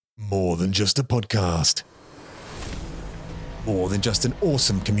More than just a podcast. More than just an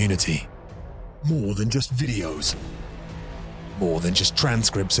awesome community. More than just videos. More than just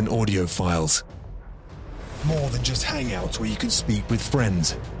transcripts and audio files. More than just hangouts where you can speak with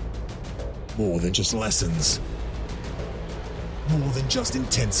friends. More than just lessons. More than just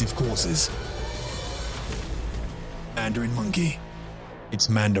intensive courses. Mandarin Monkey. It's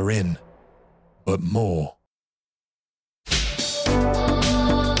Mandarin, but more.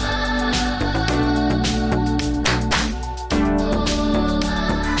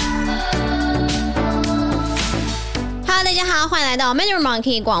 Hello， 大家好，欢迎来到 Mandarin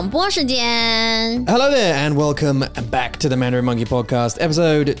Monkey 广播时间。Hello there, and welcome back to the Mandarin Monkey Podcast,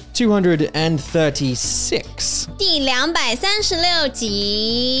 episode 236. 第236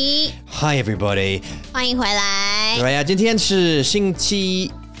集。Hi, everybody. 欢迎回来。对啊，今天是星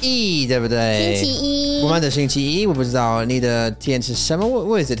期一，对不对？星期一。我们的星期一，我不知道你的天是什么。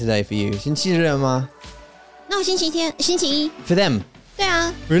What is it today for you? 星期日吗？那星期一。For them. 对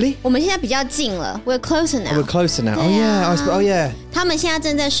啊 Really? 我们现在比较近了 We're closer now. We're closer now. 对 Oh 啊 yeah. Oh yeah. 他们现在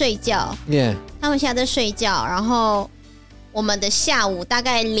正在睡觉 Yeah. 他们现在在睡觉，然后我们的下午大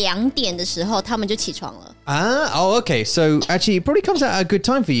概2点的时候他们就起床了。Oh, okay. So actually, it probably comes at a good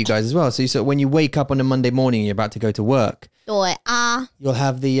time for you guys as well. So when you wake up on a Monday morning, you're about to go to work. 对啊 You'll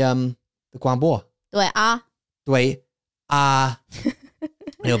have the 广播。对啊对啊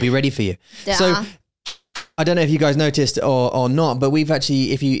It'll be ready for you. 对啊 So I don't know if you guys noticed or not, but we've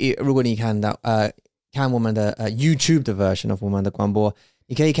actually, if you 如果你看到看我们的YouTube 的 version of 我们的广播，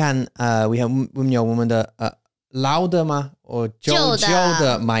你可以看我们有我们的老的吗？或旧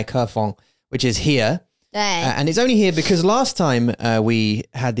的麦克风 which is here. 对 And it's only here because last time we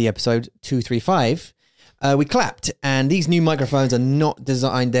had the episode 235, we clapped, and these new microphones are not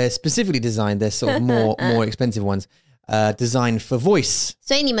designed. They're specifically designed. They're sort of more expensive ones, designed for voice.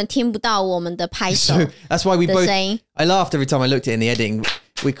 所以你们听不到我们的拍手 So that's why we 的 both. 声音 I laughed every time I looked at it in the editing.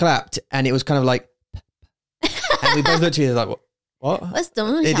 We clapped, and it was kind of like, and we both looked at each other like, what? 怎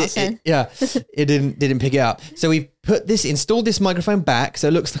么那么小声 Yeah, it didn't pick it up. So we've installed this microphone back, so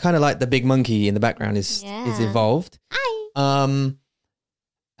it looks kind of like the big monkey in the background is evolved. Hi.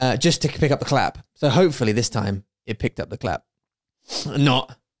 Just to pick up the clap. So hopefully this time it picked up the clap.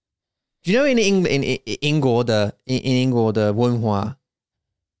 Not. Do you know in英国的文化,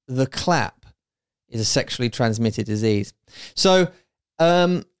 the clap is a sexually transmitted disease. So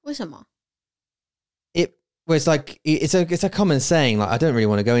为什么 it's like it's a common saying. Like I don't really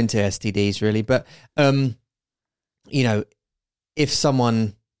want to go into STDs really, but you know, if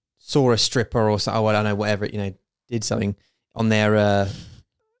someone saw a stripper or so, I don't know, whatever, you know, did something on their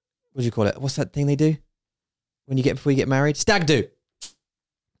what do you call it? What's that thing they do before you get married? Stag do.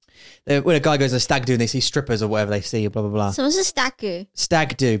 When a guy goes to a stag do and they see strippers or whatever they see, blah blah blah. 什么是 stag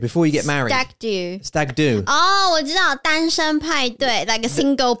Stag do before you get married. Stag do Stag do. 哦我知道单身派对 like a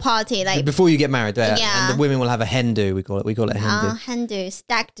single party like Before you get married, Yeah. And the women will have a hen do. We call it a hen do. hen do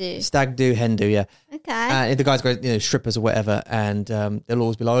stag do Stag do, hen do, yeah. okay If the guys go, you know, strippers or whatever, and they'll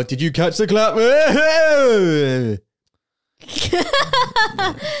always be like, oh, "Did you catch the clap?"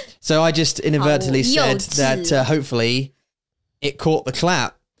 So I just inadvertently said that hopefully it caught the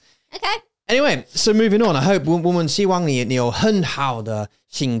clap. okay Anyway, so moving on. I hope 我们希望你有很好的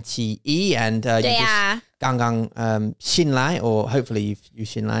星期一 and you 对 just 啊 刚刚醒来 or hopefully you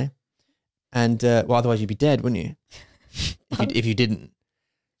醒来 and well otherwise you'd be dead, wouldn't you? if you didn't.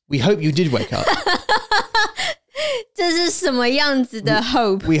 We hope you did wake up. 这是什么样子的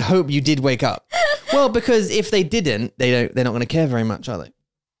hope We hope you did wake up. Well, because if they didn't, they're not going to care very much, are they?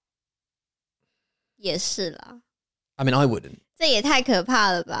 也是啦 I mean, I wouldn't. 这也太可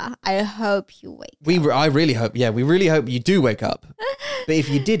怕了吧 I hope you wake I really hope, yeah, we really hope you do wake up. But if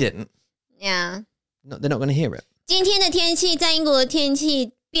you didn't, yeah they're not going to hear it. 今天的天气在英国的天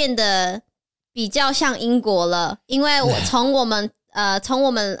气变得比较像英国了，因为从我们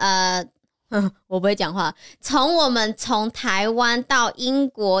我不会讲话，从台湾到英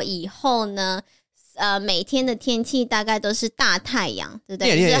国以后呢，每天的天气大概都是大太阳，对不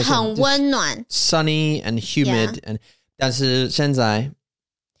对？ Yeah, 就是很温暖 sunny and humid, and 但是现在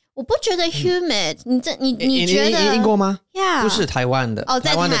我不觉得 humid，你觉得英国吗？ Yeah， 不是台湾的，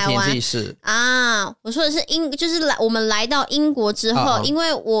在台湾的天气是啊，我说的是就是我们来到英国之后，因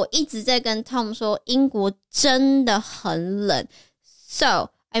为我一直在跟 Tom 说，英国真的很冷 ，so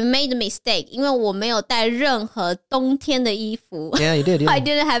I made a mistake， 因为我没有带任何冬天的衣服。Yeah, you did. Yeah. I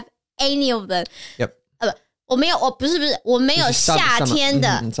didn't have any of them. Yep. 我没有，不是，我没有夏天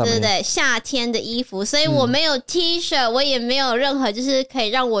的，对对对， summer. 夏天的衣服，所以我没有 T 恤，我也没有任何就是可以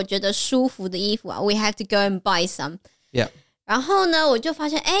让我觉得舒服的衣服啊。We have to go and buy some. Yeah. 然后呢，我就发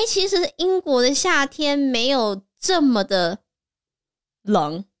现，其实英国的夏天没有这么的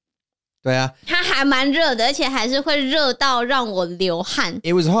冷。对啊，它还蛮热的，而且还是会热到让我流汗。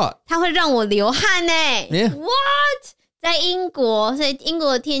 It was hot. 它会让我流汗Yeah. What？ 在英国，所以英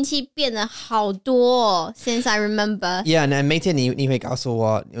国的天气变得好多哦 Since I remember. Yeah, and 每天你会告诉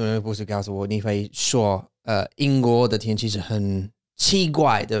我，不是告诉我，你会说，英国的天气是很奇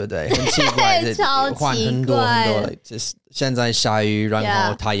怪，对不对？很奇怪的，超奇怪，换很多，就是现在下雨，然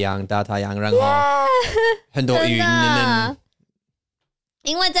后太阳，大太阳，然后很多雨，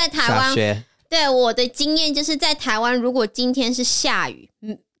因为在台湾，对我的经验就是在台湾，如果今天是下雨，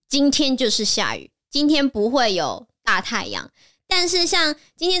今天就是下雨，今天不会有大太阳。但是像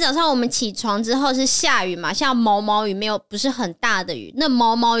今天早上我们起床之后是下雨嘛，像毛毛雨，不是很大的雨。那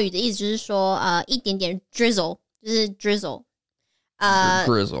毛毛雨的意思就是说，一点点 drizzle， 就是 drizzle，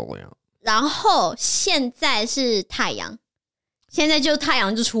 drizzle， 然后现在是太阳，现在就太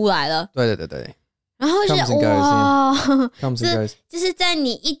阳就出来了。对。然后就 Comes and goes, 哇 Comes and goes. 就是在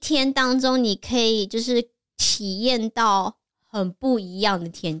你一天当中，你可以就是体验到很不一样的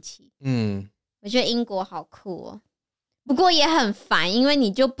天气。我觉得英国好酷哦，不过也很烦，因为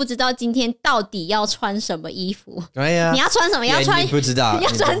你就不知道今天到底要穿什么衣服。对呀，你要穿什么？要穿你不知道，你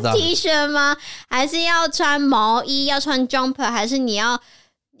要穿 T 恤吗？还是要穿毛衣？要穿 jumper？ 还是你要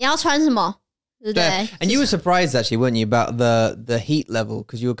穿什么？对不对？ And you were surprised actually, weren't you, about the heat level?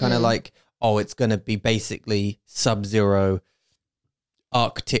 Because you were kind of like, oh, it's going to be basically sub-zero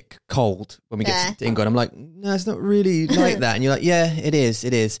Arctic cold when we get to England. I'm like, no, it's not really like that. And you're like, yeah, it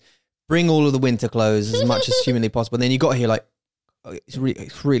is. Bring all of the winter clothes as much as humanly possible. And then you got here like, oh, it's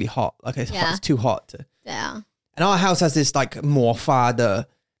really hot. Like it's hot, it's too hot. Yeah. And our house has this like more farther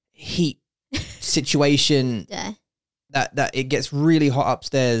heat situation that it gets really hot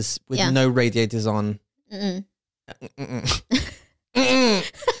upstairs with no radiators on.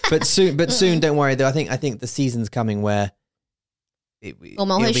 But soon, don't worry though. I think the season's coming where it'll be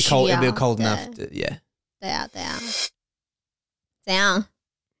cold. It'll be cold enough. Yeah. 对啊。怎样？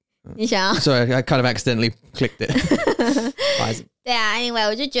你想要 Sorry, I kind of accidentally clicked it. 对啊 anyway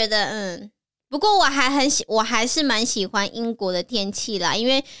我就觉得不过我还是蛮喜欢英国的天气啦，因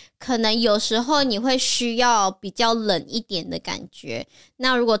为可能有时候你会需要比较冷一点的感觉，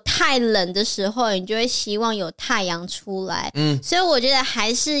那如果太冷的时候你就会希望有太阳出来，所以我觉得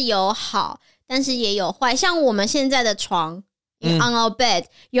还是有好但是也有坏。像我们现在的床on our bed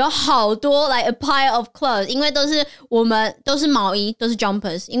有好多 like a pile of clothes， 因为都是毛衣，都是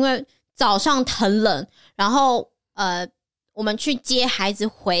jumpers， 因为早上很冷，然后我们去接孩子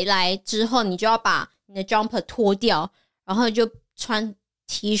回来之后，你就要把你的 jumper 脱掉，然后就穿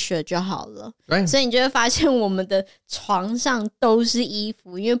T 恤就好了。所以你就会发现我们的床上都是衣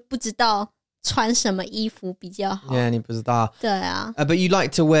服，因为不知道穿什么衣服比较好。Yeah, 你不知道。对啊。But you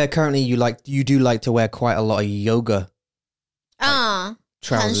like to wear currently. You do like to wear quite a lot of yoga.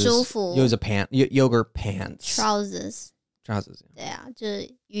 很舒服。Yoga pants. Trousers. 对啊，就是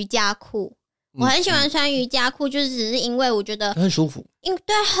瑜伽裤。我很喜欢穿瑜伽裤，就是只是因为我觉得很舒服。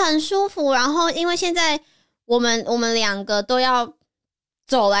对，很舒服。然后因为现在我们两个都要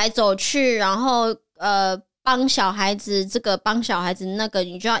走来走去，然后帮小孩子这个帮小孩子那个，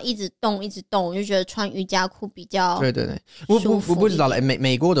你就要一直动，我就觉得穿瑜伽裤比较对。我不知道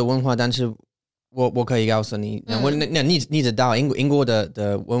美国的文化，但是我可以告诉你，你知道英国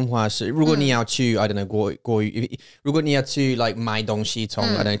的文化是，如果你要去I don't know 如果你要去 like 买东西从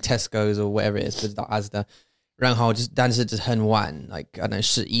I don't know Tesco's or whatever it is， 不知道 Asda， 然后但是就是很晚 like I don't know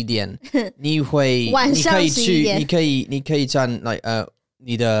 11点，你可以去，你可以穿 like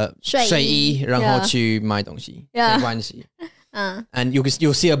你的睡衣，然后去买东西，没关系。And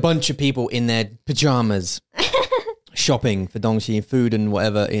you'll see a bunch of people in their pajamas shopping for 东西 food and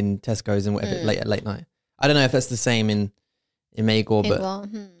whatever in Tesco's and whatever late night. I don't know if that's the same in 美国 but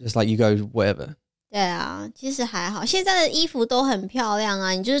just like you go whatever. 对啊，其实还好，现在的衣服都很漂亮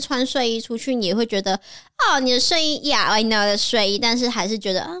啊，你就是穿睡衣出去，你也会觉得你的睡衣 yeah I know 的睡衣，但是还是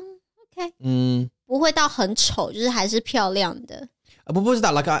觉得OK，不会到很丑，就是还是漂亮的。不知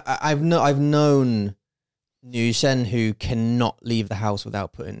道 like I've known 女生 who cannot leave the house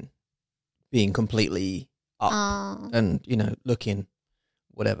without being completely up and you know looking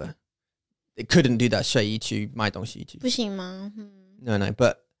whatever. They couldn't do that 睡衣去买东西去。不行吗？No,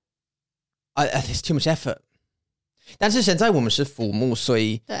 but it's too much effort. 但是现在我们是父母，所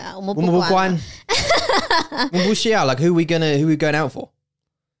以对啊，我们不管，我们不需要 like who we going out for?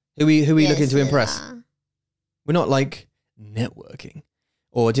 Who we looking to impress? We're not like networking.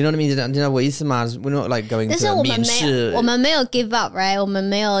 Or do you know what I mean? 你知道我意思吗？ We're not like going to 面试。我们没有 give up, right? 我们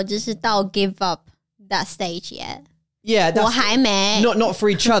没有就是到 give up that stage yet. Yeah, that's 我还没 not for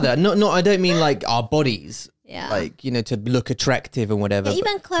each other. Not I don't mean like our bodies. Yeah. Like, you know, to look attractive and whatever. Yeah,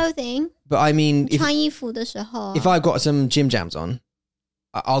 even clothing. But I mean, 穿衣服的时候 if I've got some gym jams on,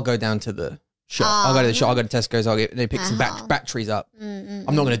 I'll go down to the shop. I'll go to the shop. I'll go to Tesco's. They pick some batteries up.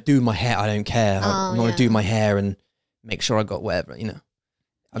 I'm not going to do my hair. I don't care. I'm not going to do my hair and make sure I got whatever, you know.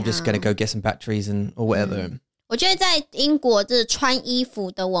 I'm just going to go get some batteries and or whatever. 我觉得在英国这穿衣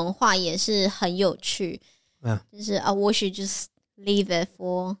服的文化也是很有趣。就是we should just leave it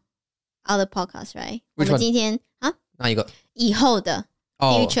for other podcasts, right? Which 我们今天Now you got 以后的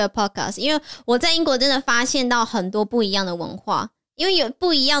future podcast，因为我在英国真的发现到很多不一样的文化，因为有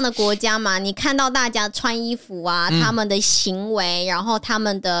不一样的国家嘛，你看到大家穿衣服啊，他们的行为，然后他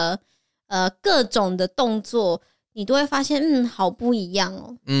们的各种的动作，你都会发现好不一样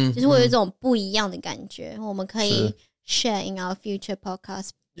哦，就是会有一种不一样的感觉，我们可以 share in our future podcast。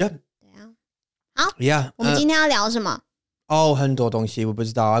 Yeah， 对啊，好 ，Yeah， 我们今天要聊什么？很多东西我不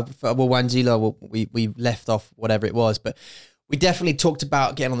知道，我忘记了，we left off whatever it was, but we definitely talked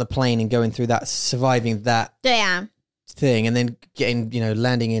about getting on the plane and going through that, surviving that 对啊 thing, and then getting, you know,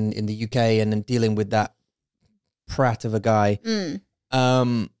 landing in the UK and then dealing with that prat of a guy.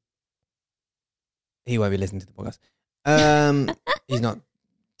 He won't be listening to the podcast. He's not.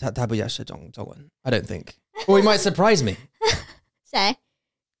 他不要说中文 I don't think. Or he might surprise me. 谁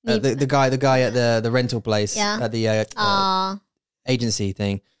the guy at the rental place, Yeah. at the agency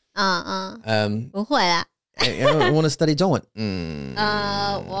thing. 不会啦。I want to study 中文.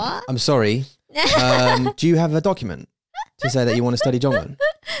 What? I'm sorry. Do you have a document to say that you want to study 中文？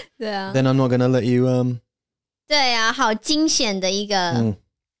对啊 Then I'm not going to let you. 对啊，好惊险的一个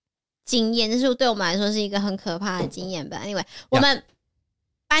经验，这是对我们来说是一个很可怕的经验吧。Anyway， 我们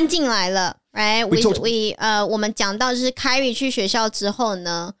搬进来了 ，right？ 我们讲到就是Kyrie去学校之后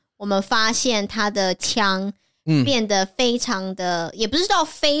呢，我们发现他的枪变得非常的，也不是到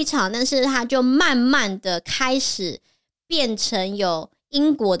非常，但是他就慢慢的开始变成有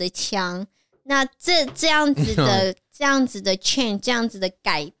英国的枪。那这样子的change， 这样子的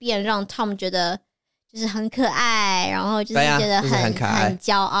改变，让 Tom 觉得就是很可爱，然后就是觉得很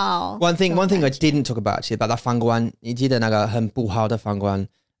骄傲。One thing I didn't talk about actually about 那方官，你记得那个很不好的方官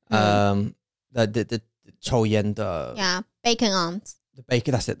，the 抽烟的 ，Yeah, bacon arms. The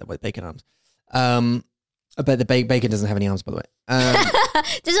bacon, that's it. The bacon arms. But the bacon doesn't have any arms, by the way.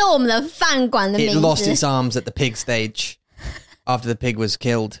 这是我们的饭馆的名字。 It lost its arms at the pig stage after the pig was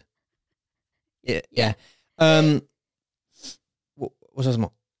killed. Yeah. 我说什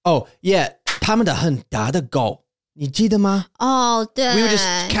么？ Oh, yeah. 他们的很大的狗，你记得吗？哦，对。We were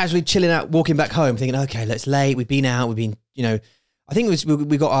just casually chilling out, walking back home, thinking, okay, it's late. We've been out. We've been, you know, I think we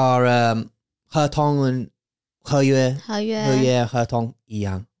got our 合同 and 合约合同一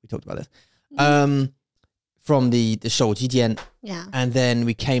样. We talked about this. From the 手机店 Yeah. And then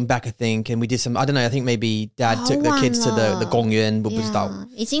we came back, I think, and we did some, I don't know, I think maybe Dad took the kids to the 公园，我不知道。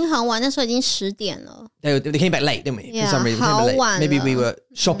已经很晚，那时候已经10点了。They came back late, didn't we? Yeah, For some reason, we came back late. Maybe we were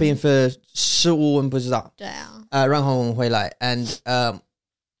shopping for 食物，我不知道。对啊。然后我们回来 and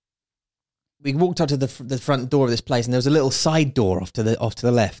we walked up to the front door of this place, and there was a little side door off to the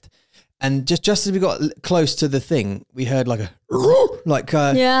left. And just as we got close to the thing, we heard like a I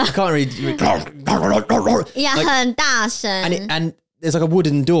can't read. Yeah, 很大声。And there's like a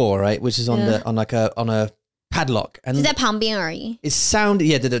wooden door, right, which is on a padlock. And 就在旁边而已。 It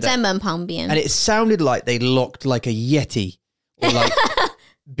sounded 在门旁边。 And it sounded like they locked like a Yeti or like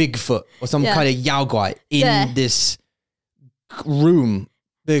Bigfoot or some kind of 妖怪 in this room.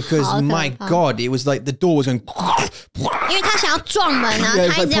 Because my God, it was like the door was going. 因为他想要撞门啊，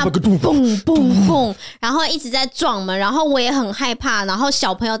他一直这样蹦蹦蹦，然后一直在撞门，然后我也很害怕，然后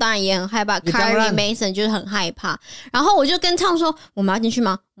小朋友当然也很害怕 ，Kyrie Mason 就是很害怕，然后我就跟 Tom 说：“我们要进去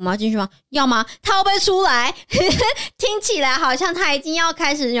吗？我们要进去吗？要吗？他会不会出来？”听起来好像他已经要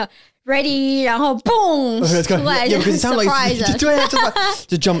开始有 ready， 然后蹦出来， yeah, because it sounded like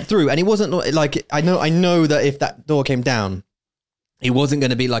to jump through, and it wasn't like I know that if that door came down. It wasn't going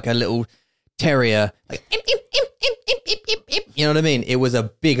to be like a little terrier, like you know what I mean? It was a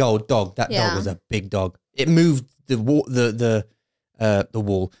big old dog. That dog was a big dog. It moved the wall. It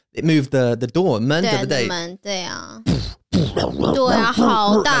moved the door. 门对不对？门对啊，对啊，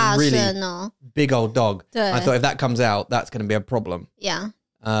好大声哦。Big old dog. 对 I thought if that comes out, that's going to be a problem. Yeah.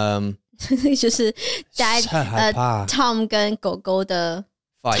 就是在Tom 跟狗狗的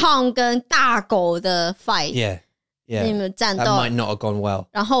Tom 跟大狗的 fight. Yeah, 你们战斗 that might not have gone well.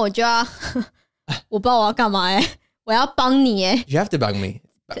 然后我就要我不知道我要干嘛我要帮你 You have to bang me.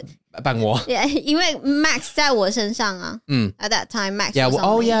 bang what? Yeah, 因为 Max 在我身上啊。At that time, Max. Yeah. was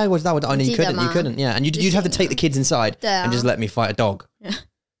Well, on me. yeah. Was that what? Oh, no, you 记得 couldn't. 吗？ You couldn't. Yeah. And you'd have to take the kids inside 对啊 and just let me fight a dog.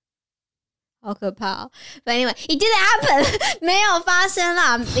 好可怕哦 But anyway, it didn't happen 没有发生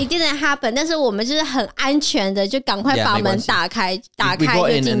啦 It didn't happen 但是我们就是很安全的就赶快 Yeah, 把门没关系打开 We got 就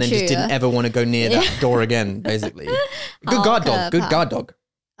in 进 and then 去 just 了 didn't ever want to go near that door again. Basically, good 好 guard 可 dog. Good 怕 guard dog.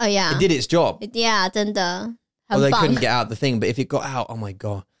 Oh yeah It did its job. Yeah 真的 Well, 很 they 棒 couldn't get out the thing, but if it got out, oh my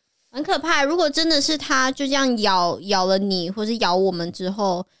god. 很可怕如果真的是它就这样咬了你或是咬我们之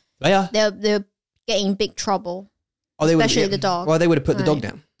后 Yeah. They'll get in big trouble Oh, they Especially would, the dog. Well, they would have put the dog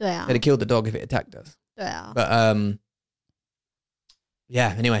Right. down. 对啊 They'd have killed the dog if it attacked us. 对啊 But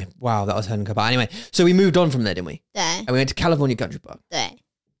yeah. Anyway, wow, that was But anyway, so we moved on from there, didn't we? 对 And we went to California Country Park, 对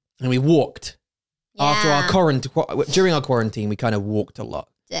and we walked after our Yeah. quarantine. During our quarantine, we kind of walked a lot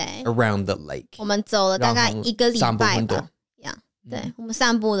对 around the lake. 我们走了大概一个礼散步拜很多吧呀对我们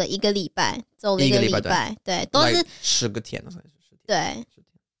散步了一个礼拜走了一个礼拜对都是 Like 10天对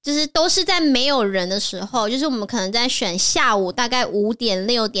就是都是在没有人的时候就是我们可能在选下午大概5点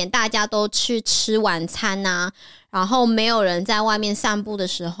6点大家都去吃晚餐啊然后没有人在外面散步的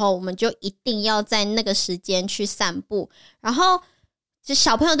时候我们就一定要在那个时间去散步然后就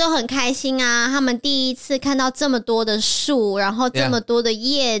小朋友都很开心啊他们第一次看到这么多的树然后这么多的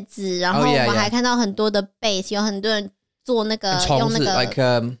叶子然后我们还看到很多的 base 有很多人做那个用那个 like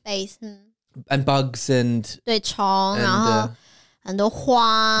base and bugs and 对虫然后很多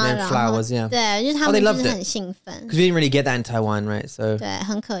花 and flowers, yeah. 对就是他们就是很兴奋 because we didn't really get that in Taiwan, right? So 对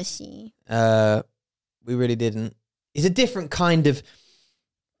很可惜 we really didn't. It's a different kind of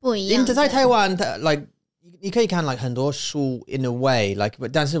不一样的在台湾 like 你可以看 like 很多树 in a way like but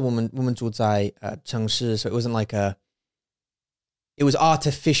但是我们住在城市 so it wasn't like it was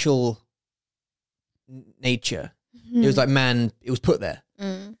artificial nature it was like man it was put there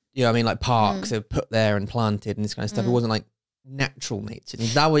you know what I mean like parks are put there and planted and this kind of stuff it wasn't like natural nature 你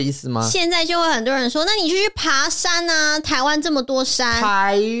知道我意思吗现在就会很多人说那你就去爬山啊台湾这么多山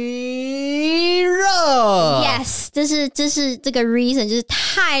太热 Yes 这是这个 reason 就是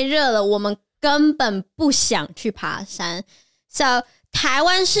太热了我们根本不想去爬山 So 台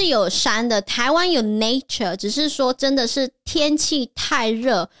湾是有山的台湾有 nature 只是说真的是天气太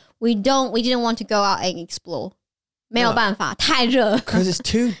热 we didn't want to go out and explore 没有办法太热 because it's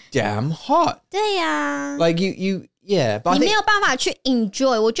too damn hot 对呀 like you yeah but 你没有办法去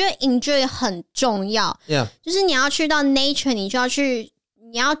enjoy 我觉得 enjoy 很重要 yeah 就是你要去到 nature 你就要去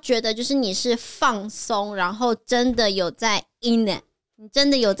你要觉得就是你是放松然后真的有在 in it 你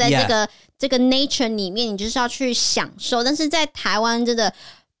真的有在这个 nature 里面你就是要去享受但是在台湾真的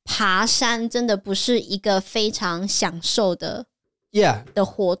爬山真的不是一个非常享受的 yeah 的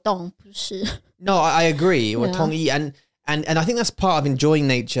活动不是 No, I agree. Yeah. And I think that's part of enjoying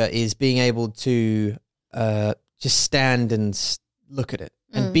nature is being able to just stand and look at it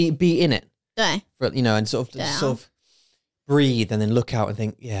and be in it. 对 For, you know, and sort of breathe and then look out and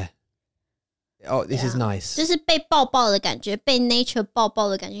think, yeah, oh, this is nice. 就是被抱抱的感觉被 nature 抱抱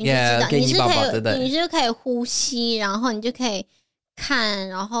的感觉你就知道 给你抱抱你是可以对你就可以呼吸然后你就可以看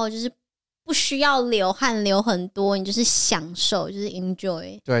然后就是不需要流汗流很多你就是享受就是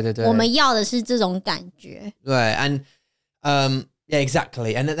enjoy 对我们要的是这种感觉 Right, and yeah,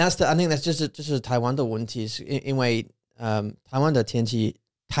 exactly. And I think that's just 台湾的问题是因为台湾的天气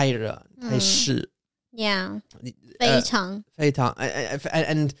太热太湿 Yeah 非常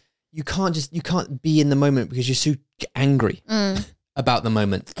and you can't be in the moment because you're so angry about the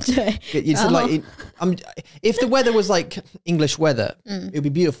moment 对 it's like if the weather was like English weather it would be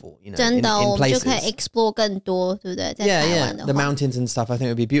beautiful you know 真的 in 我们就 places 可以 explore 更多对不对在 yeah 台湾的 the 话 mountains and stuff I think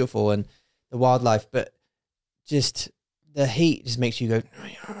it would be beautiful and the wildlife but just the heat just makes you go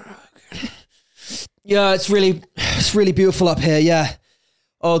yeah it's really beautiful up here yeah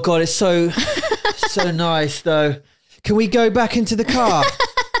oh god it's so nice though can we go back into the car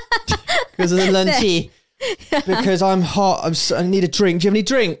because of the lunch because I'm hot I need a drink do you have any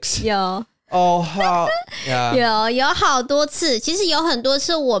drinks 有 oh hot yeah 有好多次其实有很多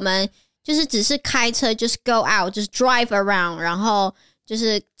次我们就是只是开车就是 go out 就是 drive around 然后就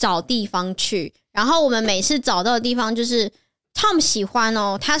是找地方去然后我们每次找到的地方就是 Tom 喜欢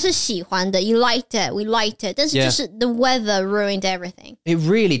哦他是喜欢的 you liked it we liked it 但是就是 the weather ruined everything it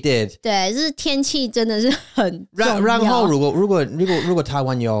really did 对就是天气真的是很重要然后如果台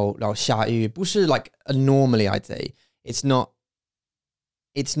湾有下雨不是 like normally I'd say it's not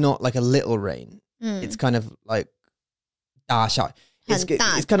like a little rain it's kind of like 大下雨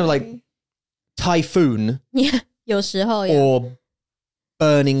it's kind of like typhoon yeah 有时候 or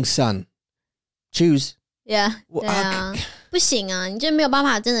burning sun choose yeah 对啊不行啊，你就没有办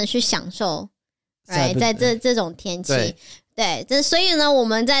法真的去享受，在在这种天气。对，所以呢，我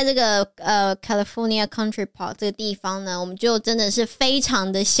们在这个California Country Park 这个地方呢，我们就真的是非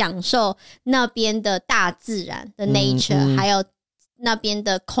常的享受那边的大自然的 nature，还有那边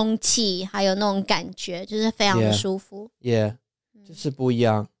的空气，还有那种感觉，就是非常的舒服。Yeah， 就是不一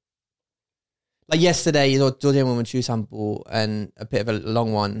样。Like yesterday, 昨天我们去散步 and a bit of a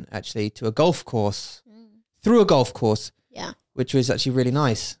long one actually to a golf course, through a golf course, which was actually really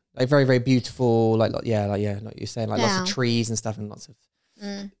nice. Like very, very beautiful. Like you're saying, like lots of trees and stuff and lots of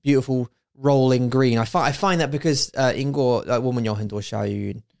beautiful rolling green. I find that because 英国 like 我们有很多下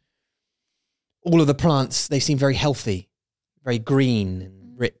雨 all of the plants, they seem very healthy, very green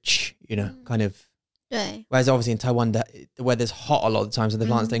and rich, you know, kind of. 对 Whereas obviously in Taiwan, the weather's hot a lot of the time, so the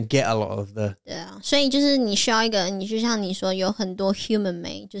plants don't get a lot of the. 对啊，所以就是你需要一个，你就像你说，有很多 human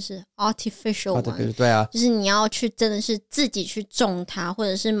made， 就是 artificial one， 对啊，就是你要去真的是自己去种它，或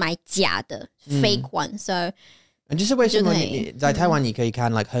者是买假的 fake one。So， 就是为什么你在台湾你可以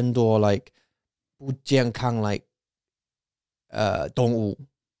看 like 很多 like 不健康 like 动物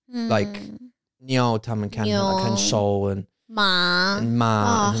like 鸟他们看 like 很瘦 and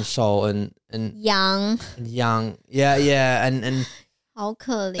马很瘦 and 羊 yeah and 好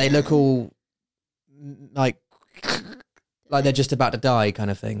可怜 they look all like they're just about to die kind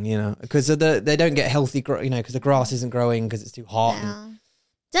of thing, you know, because they don't get healthy, you know, because the grass isn't growing because it's too hot.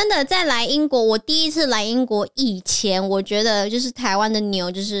 真的在来英国，我第一次来英国以前，我觉得就是台湾的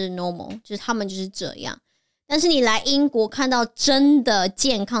牛就是 normal， 就是他们就是这样。但是你来英国看到真的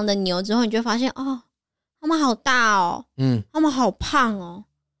健康的牛之后，你就发现哦，他们好大哦，他们好胖哦，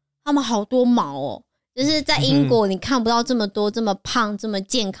他们好多毛哦。就是在英国你看不到这么多这么胖这么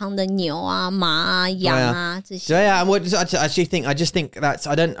健康的牛啊马啊羊啊这些。Yeah, I just think that's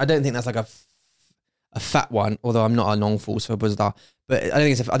I don't think that's like a fat one, although I'm not a non-full so but I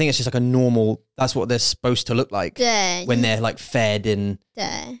think it's just like a normal, that's what they're supposed to look like 对 when they're like fed and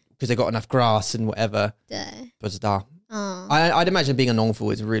对 because they've got enough grass and whatever. 对 But I'd imagine being a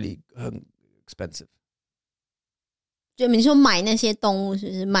non-full is really expensive. 就你说买那些动物是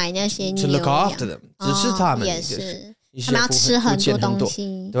不是买那些牛 To look after them. 只是他们也是他们要吃很多东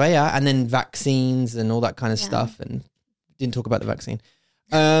西。对啊 and then vaccines and all that kind of stuff and didn't talk about the vaccine.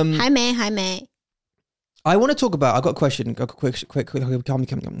 还没 I want to talk about, I've got a question, quick.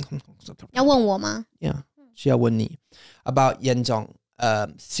 要问我吗？ Yeah, 需要问你 about 严重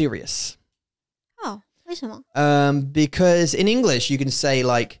serious. 哦，为什么？ Because in English you can say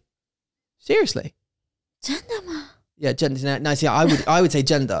like seriously. 真的吗？ Yeah, gender. No, see, I would say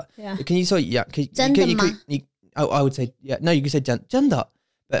gender. Yeah. Can you say yeah? I would say yeah. No, you can say gender,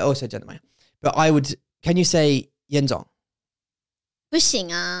 but also gender. But can you say 严重？不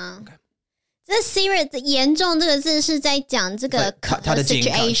行啊。Okay. 这 serious 严重这个字是在讲这个他的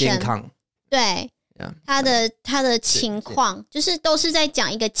健康，对，他的情况，就是都是在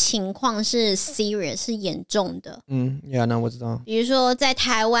讲一个情况是 serious 是严重的。Yeah, 那我知道。比如说在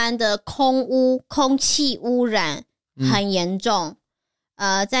台湾的空气污染很严重，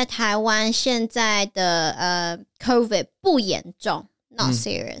在台湾现在的COVID 不严重 ，not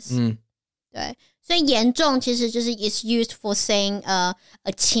serious。对，所以严重其实就是 is used for saying a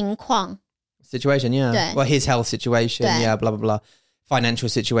情况。Situation, yeah. Well, his health situation, yeah, blah, blah, blah. Financial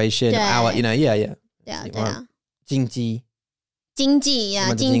situation, our, you know, yeah. 对啊。经济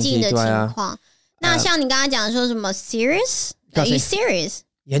呀，经济的情况。那像你刚刚讲说什么 serious? Are you serious?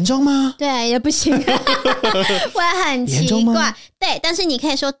 严重吗？对，也不行，会很奇怪。对，但是你可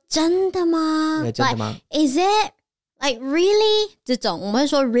以说真的吗？真的吗 ？Is it like really? 这种我们会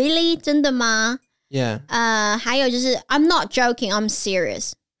说 really 真的吗 ？Yeah. 还有就是 I'm not joking, I'm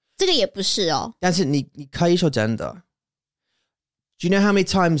serious. 这个也不是哦。但是你可以说真的。Do you know how many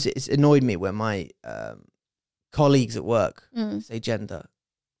times it's annoyed me when my colleagues at work say gender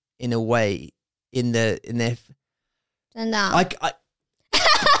in a way in their 真的I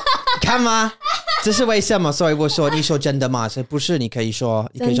看吗？这是为什么？所以我说你说真的吗？所以不是你可以说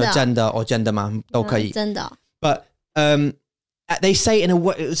真的或真的吗？都可以。真的。But they say it in a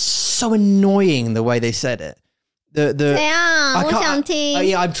way, it was so annoying the way they said it. 怎样？我想听。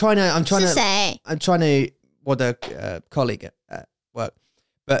Yeah, I'm trying to. 是谁 I'm trying to. 我的colleague at work,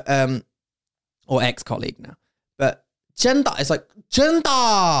 but or ex-colleague now. But 真的 is like 真的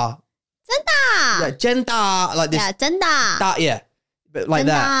Yeah, 真的 like this. Yeah, 真的 Yeah, but like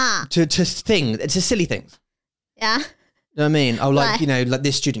that. To things, it's a silly things. Yeah. You know what I mean? Oh, like you know, like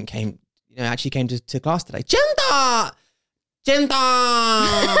this student actually came to class today. 真的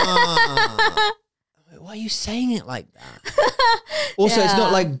Why are you saying it like that? Also, it's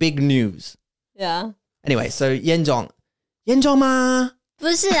not like big news. Yeah. Anyway, so 严重严重吗？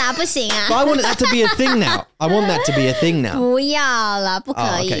不是啊，不行啊 But I want that to be a thing now. I want that to be a thing now. 不要啦，不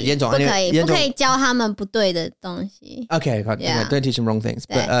可以 okay, 严重不可以 anyway, 不可以教他们不对的东西 Okay, Yeah. don't teach them wrong things.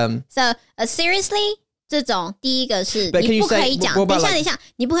 But So seriously 这种第一个是 But can 你 you 不可 say- 以讲 what about 等一下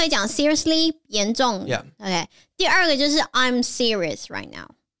你不可以讲 seriously 严重 Yeah. OK 第二个就是 I'm serious right now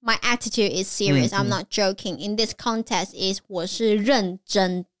My attitude is serious I'm not joking In this context is 我是认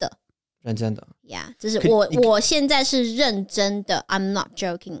真的认真的 Yeah 就是 Could- 我现在是认真的 I'm not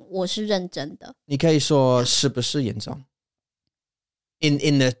joking 我是认真的你可以说是不是严重 In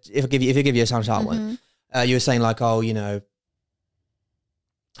the if I give you a 上下文 you were saying like oh you know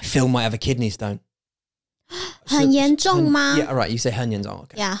Phil might have a kidney stone 很严重吗 Yeah right you say 很严重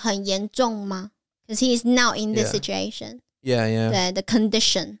okay Yeah 很严重吗 Because he is now in this Yeah. situation Yeah 对 the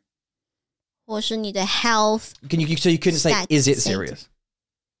condition 或是你的 health So you couldn't say is it state. serious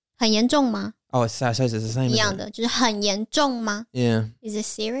很严重吗 Oh so it's the same 一 isn't 样 it? 的就是很严重吗 Yeah Is it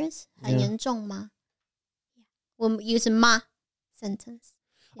serious 很 Yeah. 严重吗我们 use 吗 sentence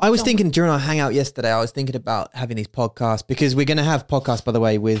I was 严重 thinking during our hangout yesterday, I was thinking about having these podcasts because we're going to have podcasts, by the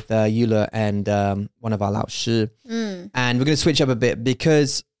way, with Yula and one of our 老师. And we're going to switch up a bit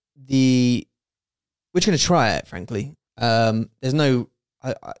because we're just going to try it, frankly. There's no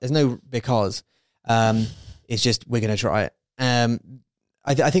because. It's just we're going to try it. I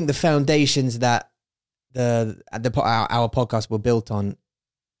think the foundations that our podcast were built on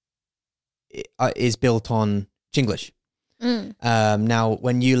is built on Chinglish. Now,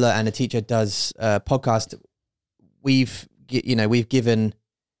 when Eula and a teacher does a podcast, we've given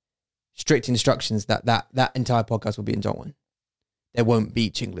strict instructions that entire podcast will be in Dongwon. There won't be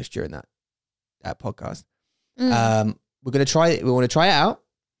Chinglish during that podcast. We're going to try it. We want to try it out.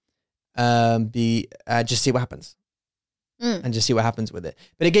 Just see what happens. And just see what happens with it.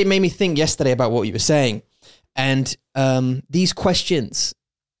 But it made me think yesterday about what you were saying. And these questions,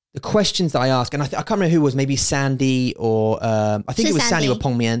 the questions that I ask, and I can't remember who it was, maybe Sandy or I think it was Sandy or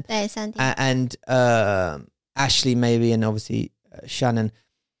Peng Mian. 对 Sandy And Ashley maybe, and obviously Shannon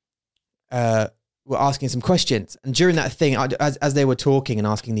were asking some questions. And during that thing, as they were talking and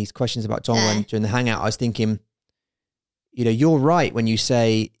asking these questions about Dongwon during the hangout, I was thinking, you know, you're right when you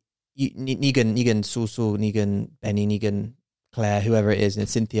say Negan, Susu, Negan, Benny, Negan, Claire, whoever it is, and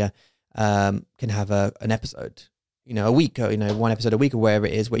Cynthia can have an episode, you know, a week, or, you know, one episode a week or wherever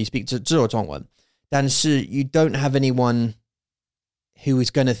it is where you speak to 只有中文. 但是 you don't have anyone who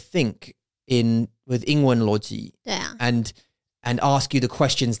is going to think with 英文逻辑 and ask you the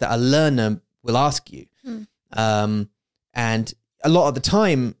questions that a learner will ask you. And a lot of the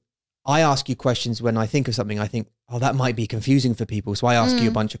time, I ask you questions when I think of something, I think, oh, that might be confusing for people. So I ask you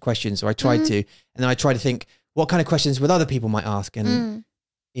a bunch of questions, or I try to, and then I try to think what kind of questions would other people might ask. And,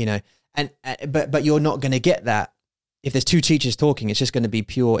 you know, but you're not going to get that. If there's two teachers talking, it's just going to be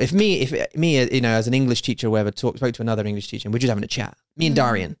pure. If me, you know, as an English teacher, or whatever, spoke to another English teacher, and we're just having a chat. Me and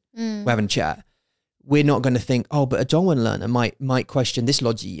Darian, we're having a chat. We're not going to think, oh, but a Dongwon learner might question this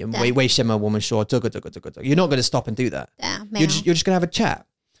logic and wait, you're not going to stop and do that. You're just going to have a chat.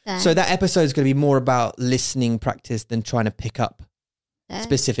 So that episode is going to be more about listening practice than trying to pick up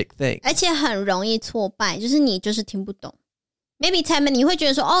specific things. 而且很容易挫败，就是你就是听不懂。Maybe 前面你会觉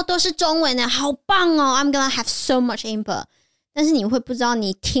得说，哦，都是中文的，好棒哦 ，I'm gonna have so much input。但是你会不知道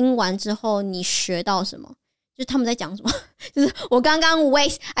你听完之后你学到什么，就是他们在讲什么。就是我刚刚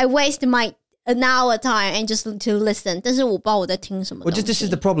I waste my an hour time and just to listen， 但是我不知道我在听什么东西。Well, this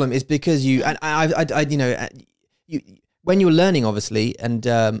is the problem. Is because you and I you know you when you're learning, obviously, and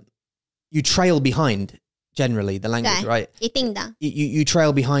you trail behind. Generally, the language, right? 一定的。You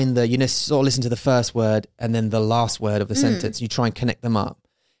trail behind you sort of listen to the first word and then the last word of the sentence. You try and connect them up.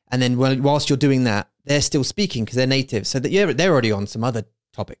 And then whilst you're doing that, they're still speaking because they're native. So that they're already on some other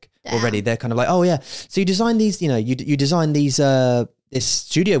topic already. They're kind of like, oh yeah. So you design these, you know, you design these, this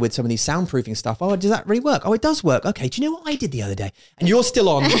studio with some of these soundproofing stuff. Oh, does that really work? Oh, it does work. Okay. Do you know what I did the other day? And you're still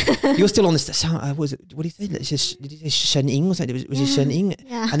on this sound. Was it, what do you think? Did he say Shen Ying? Was it Shen Ying?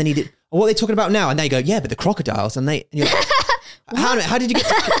 Yeah. And then he did, oh, what are they talking about now? And they go, yeah, but the crocodiles. And you're like, how did you get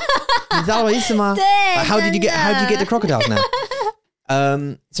how did you get the crocodiles now?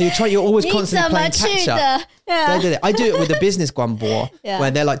 So you're always constantly playing catch up. Yeah. I do it with the business guanbo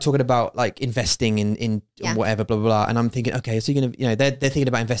where they're like talking about like investing in whatever, blah, blah, blah. And I'm thinking, okay, so you're going to, you know, they're thinking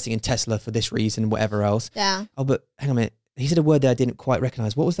about investing in Tesla for this reason, whatever else. Yeah. Oh, but hang on a minute. He said a word that I didn't quite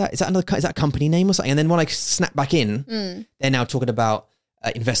recognize. What was that? Is that a company name or something? And then when I snap back in, they're now talking about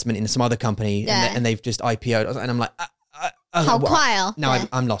investment in some other company and they've just IPO'd. And I'm like, 好快哦。 now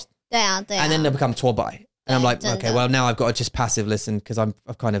I'm lost. 对啊。 And then they become 挫败. And I'm like, 真的 okay, well now I've got to just passive listen because I've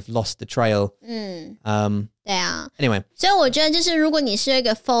kind of lost the trail. 对啊。Anyway. 所以我觉得就是如果你是一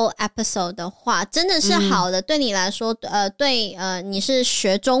个 full episode 的话，真的是好的。对你来说，对你是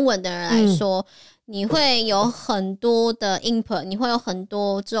学中文的人来说，你会有很多的 input， 你会有很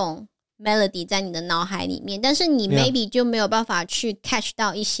多这种 melody 在你的脑海里面，但是你 maybe 就没有办法去 catch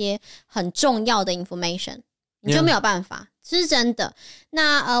到一些很重要的 information， 你就没有办法，这是真的。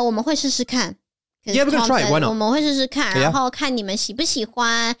那我们会试试看。Yeah, we're gonna try it. Why not? 我们会试试看，然后看你们喜不喜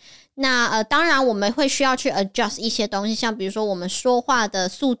欢。那当然我们会需要去 adjust 一些东西，像比如说我们说话的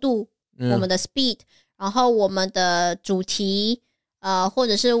速度，我们的 speed， 然后我们的主题，或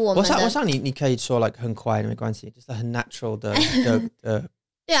者是我们的。我想你可以说 like 很快没关系，就是很 natural 的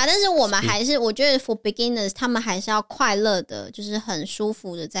对啊，但是我们还是我觉得 for beginners 他们还是要快乐的，就是很舒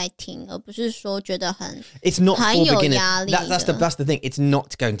服的在听，而不是说觉得很 It's not 很 for 有 beginners. 压力的。That's the thing. It's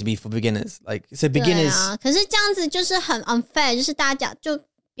not going to be for beginners. Like so beginners. 对啊，可是这样子就是很 unfair， 就是大家就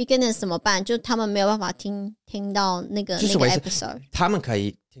beginners 怎么办？就他们没有办法听到那个 episode。他们可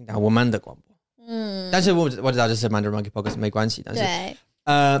以听到我们的广播。但是我知道这是 Mandarin Monkey Podcast 没关系，但是对。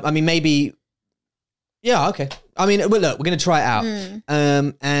I mean maybe. Yeah, okay. I mean, well, look, we're going to try it out,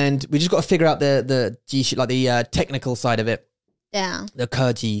 and we just got to figure out the like the technical side of it. 对啊 The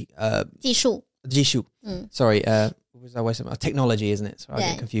科技技术 Sorry, what was I wasting? Technology, isn't it? So I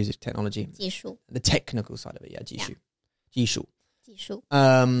get confused with technology. 技术 The technical side of it, yeah, 技术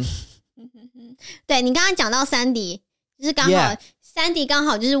对，你刚刚讲到Sandy，就是刚好Sandy刚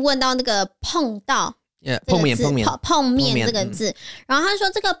好就是问到那个碰到碰面这个字，然后他说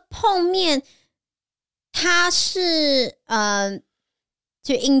这个碰面。它是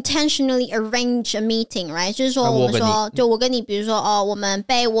to intentionally arrange a meeting, right? 就是说我们说，就我跟你，比如说我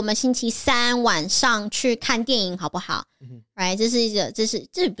们星期三晚上去看电影，好不好？Right?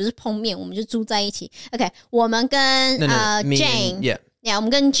 这不是碰面，我们就住在一起。OK， 我们跟Jane， 我们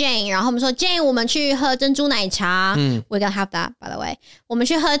跟 Jane， 然后我们说 Jane， 我们去喝珍珠奶茶。We're gonna have that, by the way. 我们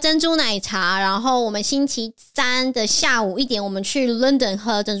去喝珍珠奶茶，然后我们星期三的下午1点，我们去 London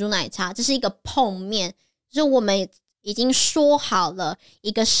喝珍珠奶茶，这是一个碰面，就是我们已经说好了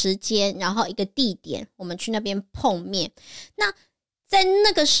一个时间，然后一个地点，我们去那边碰面。那在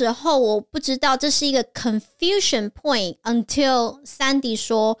那个时候，我不知道这是一个 confusion point until Sandy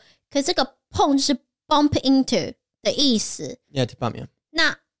说，可这个碰就是 bump into 的意思。Yeah, to bump, yeah.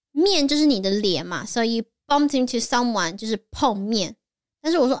 那面就是你的脸嘛，所以 bumped into someone 就是碰面。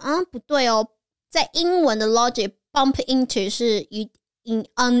但是我说不对哦，在英文的 logic bump into 是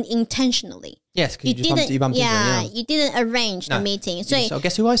unintentionally. Yes, because you bumped into yeah, you didn't arrange the meeting. 所以 So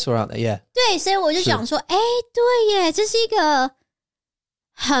guess who I saw out there? Yeah. 对，所以我就想说，对耶，这是一个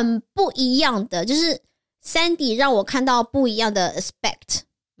很不一样的，就是 Sandy 让我看到不一样的 aspect。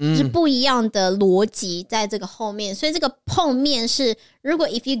就是不一样的逻辑在这个后面，所以这个碰面是，如果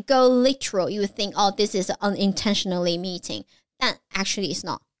if you go literal, you would think, oh, this is unintentionally meeting, 但 actually it's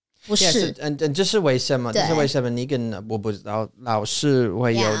not. 不是。Yes, 这是为什么？这是为什么你跟我不知道老师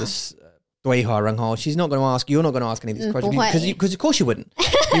会有的对话，然后 she's not going to ask, you're not going to ask any of these questions because of course you wouldn't.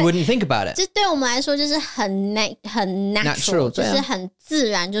 You wouldn't think about it. 这对我们来说就是很 natural, 就是很自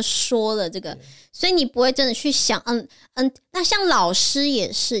然就说了这个，所以你不会真的去想，那像老师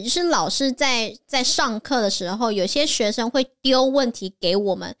也是，就是老师在上课的时候，有些学生会丢问题给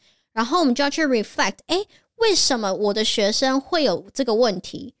我们，然后我们就要去 reflect， 为什么我的学生会有这个问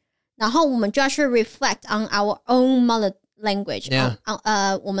题？然后我们就要去 reflect on our own mother language,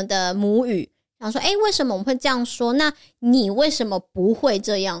 on 我们的母语。想说为什么我们会这样说，那你为什么不会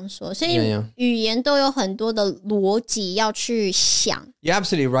这样说？所以语言都有很多的逻辑要去想。You're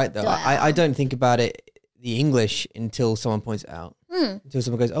absolutely right though. I don't think about it, the English, until someone points it out. Until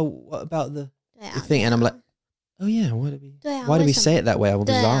someone goes, oh, what about the thing? And I'm like, oh yeah, why do we say it that way?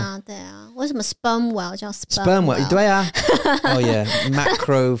 对啊，为什么 sperm whale 叫 sperm whale? 对啊Oh yeah,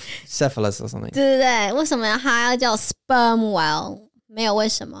 macrocephalus or something. 对，为什么它要叫 sperm whale? 没有为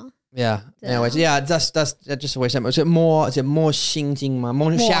什么。Yeah. Anyways, yeah, that's just a way of saying. Is it more相近吗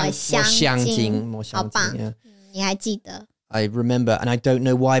？more相近。好棒，你还记得 I remember, and I don't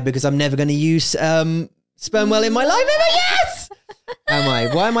know why, because I'm never going to use sperm whale in my life ever. Yes. Am I?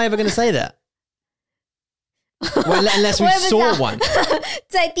 Why am I ever going to say that? Well, unless we saw one.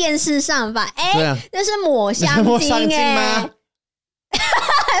 在电视上吧。那是抹香鲸。抹香鲸吗？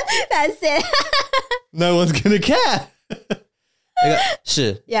 That's it. No one's going to care.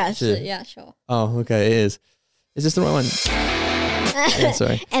 是 Yeah, sure. Oh, okay, it is. Is this the right one? Yeah,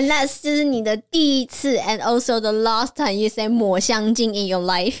 sorry. And that's 就是你的第一次 and also the last time you say 抹香鲸 in your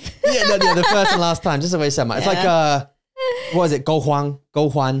life. Yeah, the first and last time. Just the way you said it. It's like, what is it? 勾欢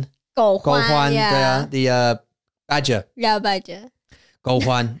狗狗獾，对啊 yeah ，the badger， badger，狗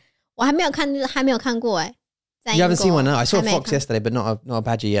獾。我还没有看过哎。You haven't seen one? No, I saw a 还没 fox yesterday, but not a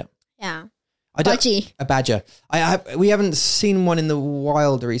badger yet. Yeah. I don't. Budgie. A badger. We haven't seen one in the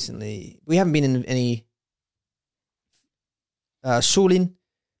wild recently. We haven't been in any Shulin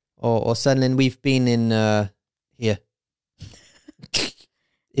or Sunlin. We've been in here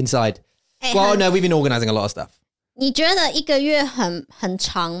inside. Well, no, we've been organizing a lot of stuff. 你觉得一个月很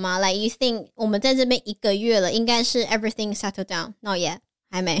长吗 ？Like you think 我们在这边一个月了，应该是 everything settled down? Not yet.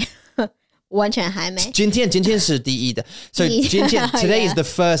 还没，完全还没。今天是第一的。So 今天 today is the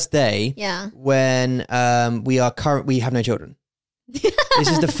first day when we have no children. This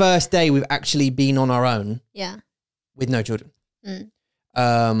is the first day we've actually been on our own with no children.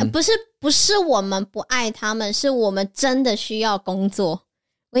 不是我们不爱他们，是我們真的需要工作。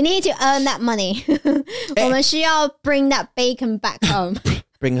We need to earn that money. 我们需要 bring that bacon back home.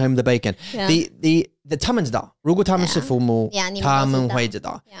 Bring home the bacon. The 他们知道，如果他们是父母，他们会知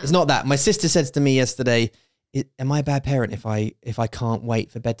道。It's not that. My sister said to me yesterday, "Am I a bad parent if I can't wait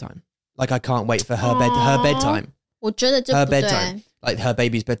for bedtime? Like I can't wait for her bedtime." 我觉得这不对。Her bedtime, like her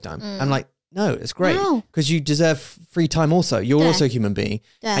baby's bedtime. I'm like, no, it's great because you deserve free time. Also, you're also a human being,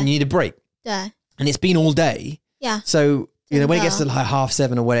 and you need a break. 对 And it's been all day. Yeah. So you know when it gets to like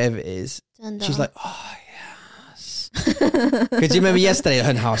 7:30 or whatever it is, she's like, oh yes. Because you remember yesterday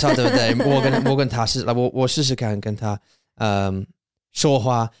很好笑对不对？我跟他是，我试试看跟他说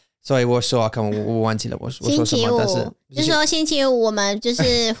话，所以我说看我忘记了我说什么，但是就是说星期五我们就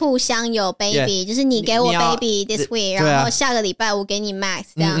是互相有 baby， 就是你给我 baby this week， 然后下个礼拜我给你 Max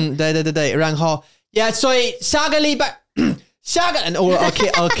这样。对，然后 yeah， 所以下个礼拜。And all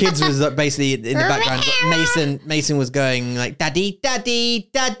our kids was basically in the background. Mason was going like daddy, daddy,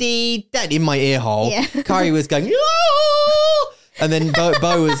 daddy, daddy in my ear hole. Yeah. Kari was going, oh! And then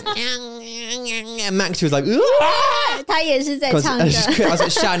Bo was, and Max was like, oh! 他也是在唱歌。I was like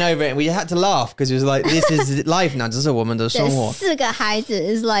shouting over it, and we had to laugh because it was like, this is life now. 这是我们的生活。4个孩子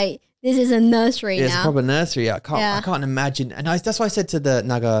is like this is a nursery now. It's a proper nursery. I can't imagine. And that's why I said to the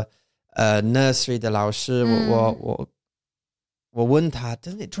那个nursery 的老师，我问他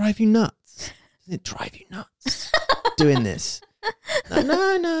doesn't it drive you nuts? Doesn't it drive you nuts doing this? Like, no.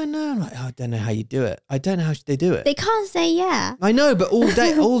 I'm like, I don't know how you do it. I don't know how they do it. They can't say yeah. I know, but all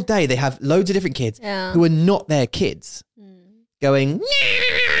day they have loads of different kids who are not their kids going.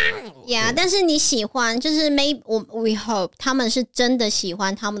 Yeah, 但是你喜欢，就是 we hope 他们是真的喜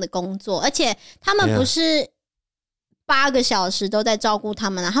欢他们的工作，而且他们不是8个小时都在照顾他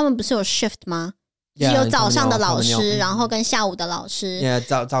们啊，他们不是有 shift 吗？是有早上的老师，然后跟下午的老师。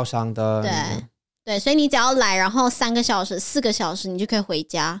早上的。对，所以你只要来，然后3个小时、4个小时，你就可以回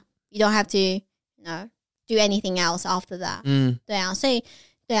家。You don't have to, do anything else after that. 对啊，所以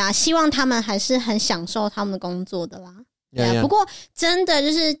对啊，希望他们还是很享受他们的工作的啦。对啊，不过真的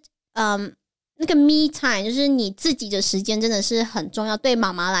就是那个 me time 就是你自己的时间真的是很重要，对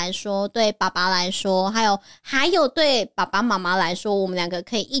妈妈来说，对爸爸来说，还有对爸爸妈妈来说，我们2个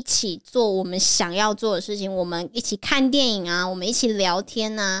可以一起做我们想要做的事情，我们一起看电影啊，我们一起聊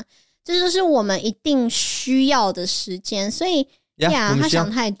天啊，这就是我们一定需要的时间。所以他想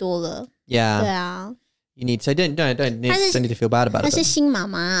太多了。对啊 You need to don't need to feel bad about it. 他是新妈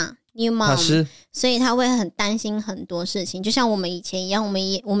妈New mom， 所以他会很担心很多事情，就像我们以前一样，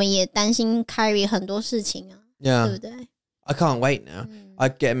我们也担心 Kyrie 很多事情啊，对不对 I can't wait now. I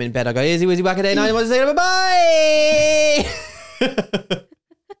get him in bed. I go, easy, wizzy, whack a day, 9 to say bye.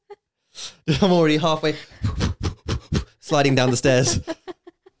 I'm already halfway sliding down the stairs.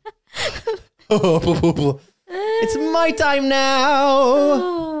 It's my time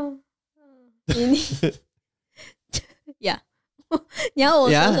now. Yeah. 你要我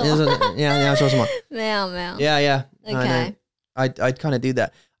说什么？你要说什么？没有。Yeah. Okay. I'd kind of do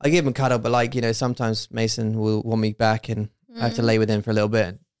that. I give him a cuddle, but like, sometimes Mason will want me back and I have to lay with him for a little bit.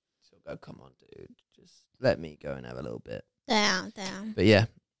 And he'll go, come on, dude. Just let me go and have a little bit. 对啊。But yeah.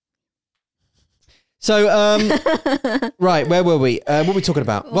 So, right, where were we? What were we talking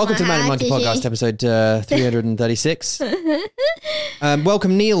about? Welcome to the Man and Monkey Podcast, episode 336.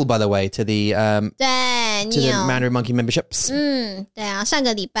 Welcome Neil, by the way, to the Mandarin Monkey memberships. 对啊，上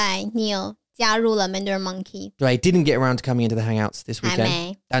个礼拜 Neil 加入了 Mandarin Monkey. Right, didn't get around to coming into the Hangouts this weekend. 还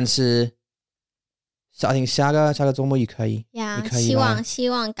没。但是 I think 下个周末也可以。Yeah, 希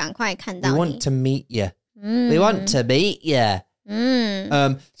望赶快看到你。We want to meet you. We want to meet you.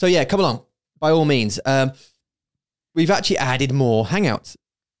 So yeah, come along. By all means, we've actually added more Hangouts.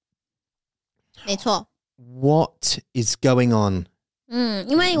 没错。What is going on?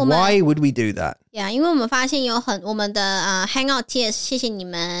 因为我们 Why would we do that? Yeah， 因为我们发现有我们的Hangout Tears， 谢谢你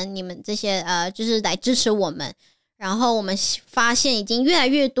们这些就是来支持我们。然后我们发现已经越来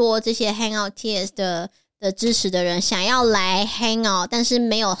越多这些 Hangout Tears 的支持的人想要来 Hangout， 但是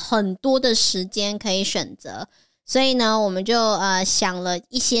没有很多的时间可以选择，所以呢，我们就想了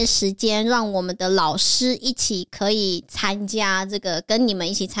一些时间，让我们的老师一起可以参加这个，跟你们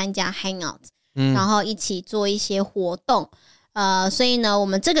一起参加 Hangout，然后一起做一些活动。所以呢，我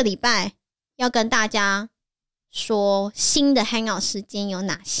们这个礼拜要跟大家说新的 hangout 时间有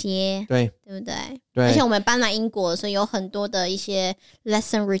哪些，对不对？对。而且我们搬来英国，所以有很多的一些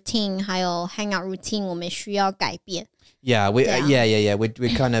lesson routine 还有 hangout routine 我们需要改变。Yeah, we're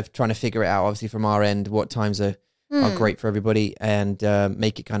kind of trying to figure it out, obviously, from our end, what times are great for everybody and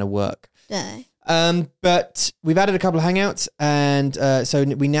make it kind of work. 对。But we've added a couple of hangouts, and so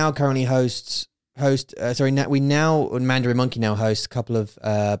we now currently we now Mandarin Monkey now hosts a couple of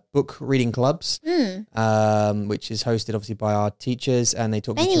book reading clubs, which is hosted obviously by our teachers, and they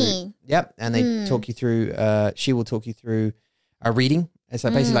talk you through. Yep, and they talk you through. She will talk you through a reading. It's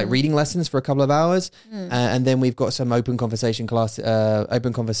basically like reading lessons for a couple of hours, and then we've got some open conversation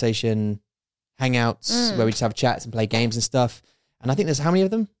hangouts where we just have chats and play games and stuff. And I think there's how many of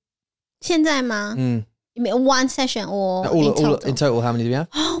them? 现在吗？You mean one session or in total? How many do we have?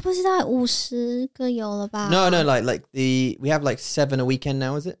 不知道50个有了吧 No, like we have like 7 a weekend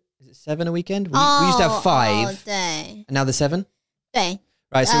now, is it? Is it 7 a weekend? We used to have 5. 对 And now there's 7? 对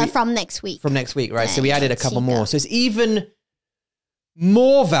Right, so from next week. From next week, right. So we added a couple more. So it's even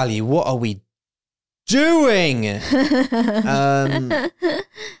more value. What are we doing?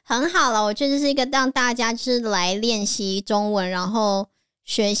 很好了，我觉得这是一个让大家就是来练习中文，然后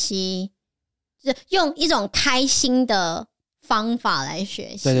学习就是用一种开心的方法来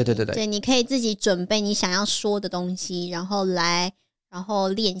学习。对，你可以自己准备你想要说的东西，然后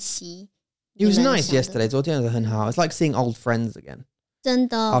练习。It was nice yesterday. 昨天很好。It's like seeing old friends again. 真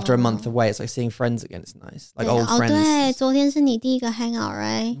的。After a month away, it's like seeing friends again. It's nice, like old friends. 对，昨天是你第一个 hangout,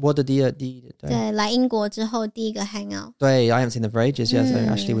 right? 我的第一对，来英国之后第一个 hangout. 对 I haven't seen them for ages. Yeah, so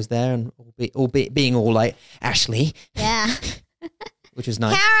Ashley was there, and albeit being all like Ashley. Yeah. Which was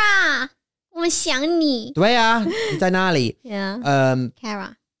nice. Kara, 我们想你。对啊，你在哪里 Yeah.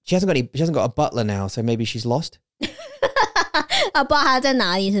 Kara. She hasn't got a butler now, so maybe she's lost. 不知道她在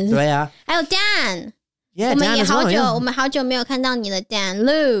哪里，是不是？对啊。还有 Dan. Yeah, Dan as well. 我们好久没有看到你了 Dan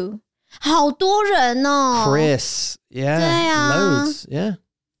Lou. 好多人哦。Chris. Yeah. 对啊。Loads. Yeah.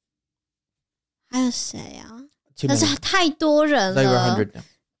 还有谁啊？但是太多人了。Over 100 now.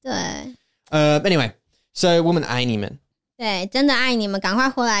 对。Anyway, so 我们爱你们。对，真的爱你们，赶快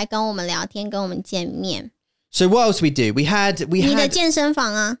回来跟我们聊天，跟我们见面。So what else we do? We had 你的健身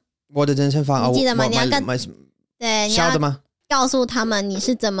房啊？我的健身房，你记得吗？你要对，你要告诉他们你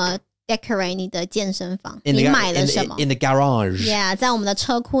是怎么 decorate 你的健身房，你买了什么 ？In the garage. Yeah， 在我们的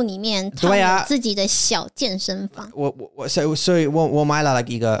车库里面，对啊，自己的小健身房。所以我买了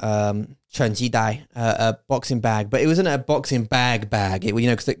like 一个拳击带，a boxing bag, but it wasn't a boxing bag.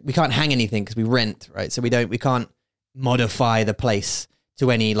 Because we can't hang anything because we rent, right? So we can't modify the place to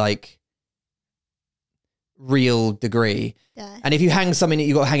any like real degree. And if you hang something,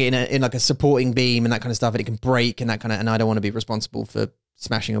 you got to hang it in like a supporting beam and that kind of stuff, and it can break and that kind of. And I don't want to be responsible for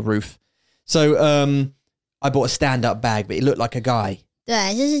smashing a roof. So I bought a stand-up bag, but it looked like a guy.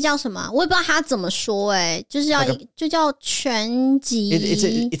 对，这是叫什么？我也不知道他怎么说，就叫拳击。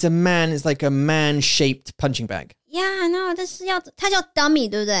It's a man. It's like a man-shaped punching bag. Yeah, no, 但是它叫 dummy，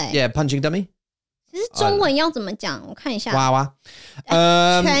 对不对 ？Yeah, punching dummy. 其实中文要怎么讲？我看一下。娃娃。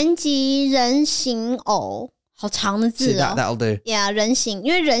拳击人形偶。好长的字哦 That'll do. Yeah, 人形，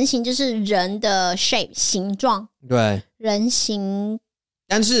因为人形就是人的 shape 形状。对，人形。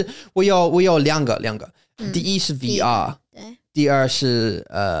但是我有两个，第一是 VR， 对，第二是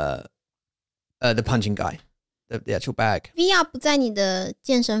the punching guy, the actual bag. VR 不在你的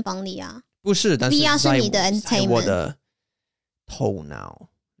健身房里啊？不是，但是 VR 是你的 entertainment， 在我的头脑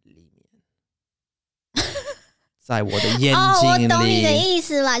里面，在我的眼睛里。我懂你的意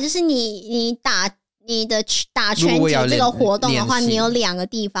思啦，就是你打拳击这个活动的话，你有2个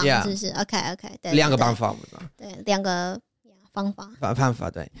地方，是不是 ？OK， 对，2个办法，对，2个方法，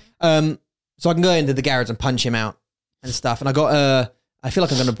对。So I can go into the garage and punch him out and stuff, and I feel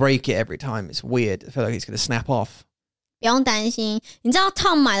like I'm going to break it every time. It's weird. I feel like it's going to snap off. 不用担心，你知道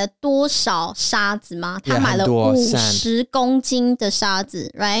Tom 买了多少沙子吗？他买了50公斤的沙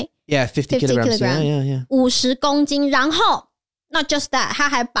子 ，right? Yeah, 50 kilograms. Yeah. 50公斤，然后。Not just that,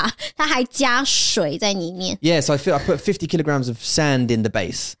 他还加水在里面。Yeah, so I put 50 kilograms of sand in the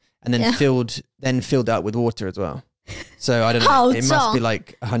base and then filled it up with water as well. So I don't know. 好 It must be 重。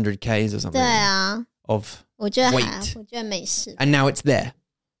 like 100 Ks or something 对啊， of 我觉得 weight 我觉得没事。 and now it's there.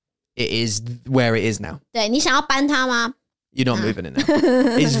 It is where it is now. 对，你想要搬它吗？ You're not moving it now.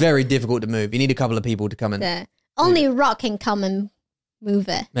 It's very difficult to move. You need a couple of people to come and 对，Only Rock can come and move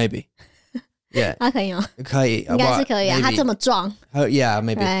it。 maybe. Yeah. 他可以吗？可以，应该是可以啊， maybe. 他这么壮。 Yeah,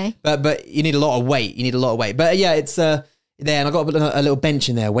 maybe. Right. But you need a lot of weight. You need a lot of weight. But yeah, it's there, and I got a little bench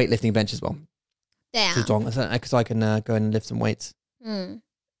in there, weightlifting bench as well. 对啊， Because I can go and lift some weights. 嗯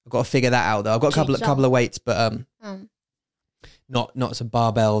I've got to figure that out though. I've got a couple 举重。 of weights, but 嗯， not some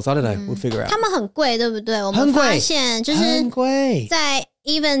barbells. I don't know. We'll figure it 他 out. 们很贵，对不对？我们很贵发现就是很贵。在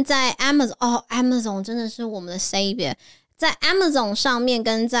even 在 Amazon， 哦 ，Amazon 真的是我们的 savior。在 Amazon 上面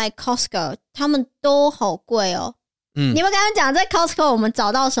跟在 Costco， 他们都好贵哦。嗯你有没有跟他们讲，在 Costco 我们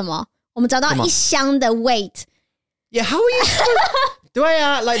找到什么？我们找到什么一箱的 weight。 Yeah, how are you supposed do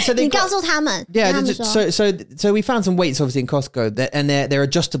I like so they 你告诉他们， Yeah, 跟他们说 so we found some weights obviously in Costco, and they're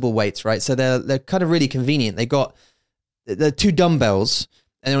adjustable weights, right? So they're kind of really convenient. They got the 2 dumbbells,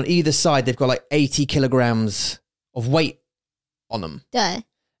 and on either side they've got like 80 kilograms of weight on them 对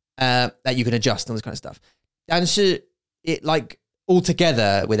that you can adjust and all this kind of stuff. And so it like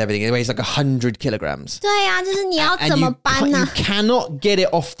altogether with everything, it weighs like 100 kilograms. 对呀、就是你要 And 怎么 you 搬呢、 cannot get it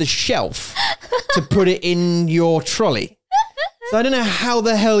off the shelf to put it in your trolley. So I don't know how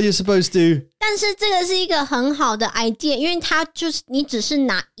the hell you're supposed to. 但是这个是一个很好的 idea， 因为它就是你只是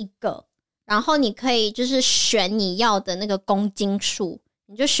拿一个，然后你可以就是选你要的那个公斤数，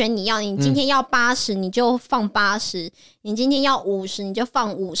你就选你今天要80，你就放80，你今天要50，你就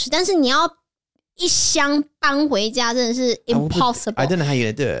放50，但是你要一箱搬回家真的是 impossible。 I don't know how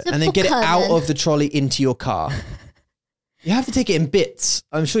you're going to do it. 这 And then get it 不可能。 out of the trolley into your car. You have to take it in bits.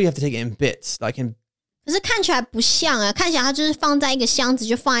 I'm sure you have to take it in bits. Like in 可是看起来不像啊，看起来它就是放在一个箱子，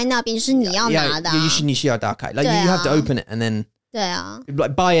就放在那边，就是你要拿的、啊。 you should dark eye. Like 对啊。 you have to open it and then 对啊，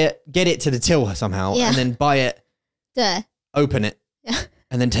 like buy it, get it to the till somehow, Yeah. and then buy it, 对， open it,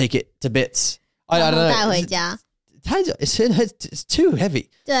 and then take it to bits. I 然 don't 后 know. 带回家。 It's too heavy.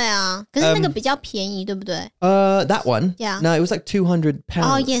 对啊，可是那个比较便宜，对不对？ That one. Yeah. No, it was like £200.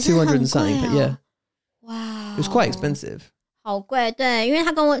 哦，也是 200很 and something. 贵 But yeah, 哦。哇 it was quite expensive. 好贵，对，因为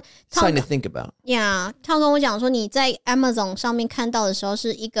他跟我 Something to think about. 呀，他跟我讲说，你在 Amazon 上面看到的时候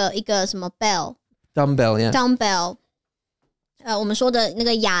是一个什么 Dumbbell, yeah. dumbbell， 我们说的那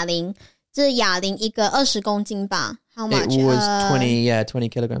个哑铃，这是哑铃一个20公斤吧？How It much？ was 20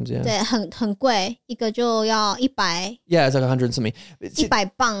 kilograms, yeah. 对，很贵，一个就要100 Yeah, it's like 100 and something.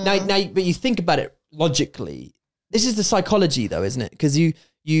 100磅、Now, but you think about it logically. This is the psychology, though, isn't it? Because you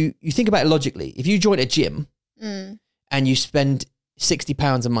think about it logically. If you join a gym 嗯 and you spend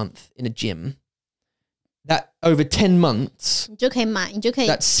 £60 a month in a gym, that over 10 months, 你就可以买，你就可以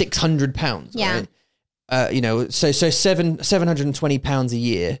that's £600, Yeah. right? So £720 a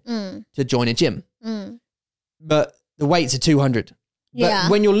year 嗯 to join a gym, 嗯 but the weights are 200. But Yeah.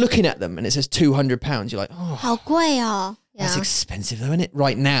 when you're looking at them and it says £200, you're like, oh, 好贵哦。that's Yeah. expensive, though, isn't it?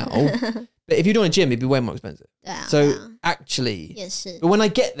 Right now. But if you join a gym, it'd be way more expensive. 对啊， So 对啊 actually, 也是 but when I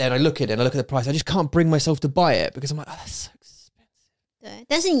get there and I look at it and I look at the price, I just can't bring myself to buy it because I'm like, oh, that's so expensive. 对，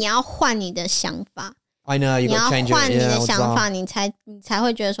但是你要换你的想法。 I know, 你 you've 要 got to change 换 it. 你的 Yeah, 想法，你才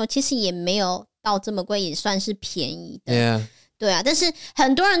会觉得说，其实也没有到这么贵，也算是便宜的。 yeah. 对啊，但是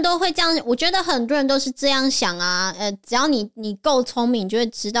很多人都会这样，我觉得很多人都是这样想啊。只要你够聪明，你就会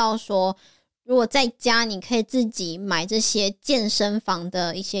知道说，如果在家你可以自己买这些健身房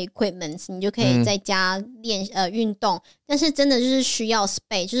的一些 equipment， 你就可以在家运动。但是真的就是需要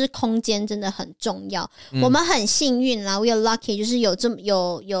space， 就是空间真的很重要。我们很幸运啦 ，we are lucky， 就是有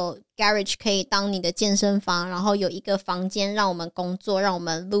garage 可以当你的健身房，然后有一个房间让我们工作，让我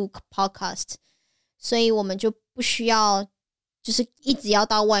们录 podcast， 所以我们就不需要就是一直要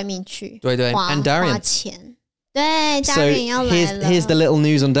到外面去对对花 And Darian 花钱。对 So ，Darian 要来了。 here's the little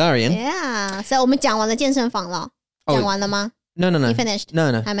news on Darian. Yeah， 所以我们讲完了健身房了，哦讲完了吗？ No. 你 finished？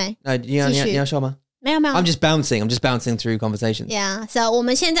 No. 还没？ No, 继续。你要说吗？没有。I'm just bouncing through conversations. Yeah， 所以我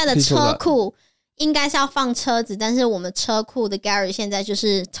们现在的车库应该是要放车子，但是我们车库的 garage 现在就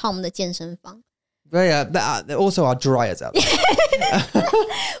是 Tom 的健身房。Yeah, also our dryers out there.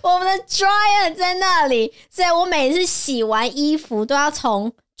 我们的 dryer 在那里，所以我每次洗完衣服都要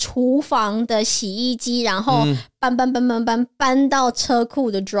从厨房的洗衣机，然后搬到车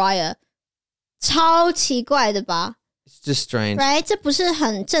库的 dryer， 超奇怪的吧 It's just strange. ？Right， 这不是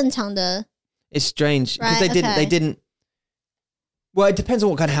很正常的。 It's strange because Right, they didn't. Well, it depends on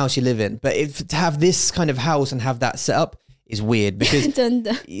what kind of house you live in, but to have this kind of house and have that set up is weird because 真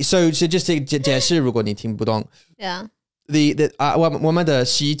的， so just to 解释，如果你听不懂，对啊， 我们的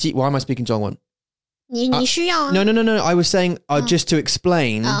洗衣机 why am I speaking 中文？你需要啊 No. I was saying just to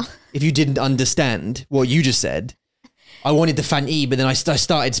explain, if you didn't understand what you just said, I wanted the fan E, but then I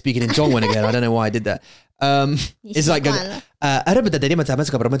started speaking in Dongwon again. I don't know why I did that. It's like, and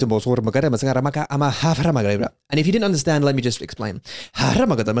if you didn't understand, let me just explain.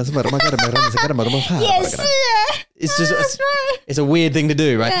 It's just, it's a weird thing to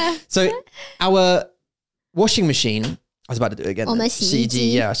do, right? Yeah. So our washing machine, I was about to do it again. 我们洗衣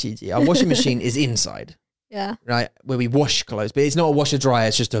机。 洗衣机. Our washing machine is inside, Yeah. right? Where we wash clothes, but it's not a washer dryer.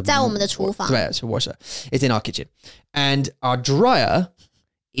 It's just a 在我们的厨房。 Yeah, it's a washer. It's in our kitchen, and our dryer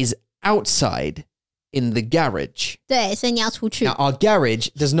is outside in the garage. 对，所以你要出去。 Now our garage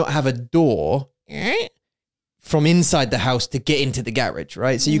does not have a door from inside the house to get into the garage,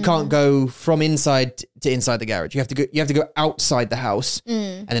 right? So you can't go from inside to inside the garage. You have to go outside the house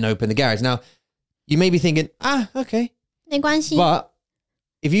and then open the garage. Now you may be thinking, okay, 没关系。 but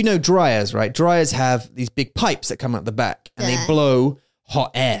if you know dryers, right? Dryers have these big pipes that come out the back and they Yeah. blow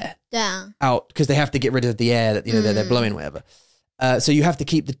hot air 对啊， out because they have to get rid of the air that they're blowing, whatever. So you have to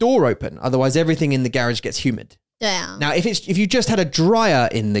keep the door open, otherwise everything in the garage gets humid. 对啊， Now, if you just had a dryer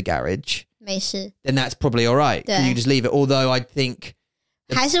in the garage, 没事， then that's probably all right. Yeah. You just leave it. Although I think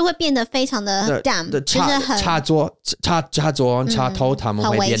还是会变得非常的 damp， the 就是很插头他们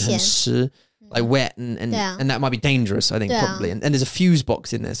会变很湿, like wet and Yeah. and that might be dangerous. I think Yeah. probably. And there's a fuse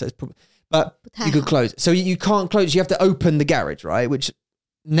box in there, so it's but 不太 you could 好。 close. So you can't close. You have to open the garage, right? Which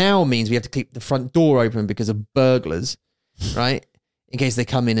now means we have to keep the front door open because of burglars, right? In case they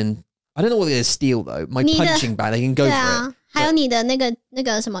come in and I don't know what they're gonna steal though. My 你的- punching bag, they can go 对 for 啊，还有你的那个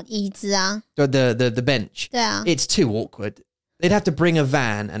什么椅子啊， it. The bench. 对啊， It's too awkward. They'd have to bring a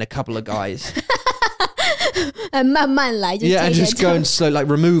van and a couple of guys. 慢慢来，就 Yeah, and 这 just go and slow like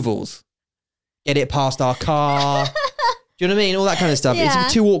removals. Get it past our car. Do you know what I mean? All that kind of stuff. Yeah.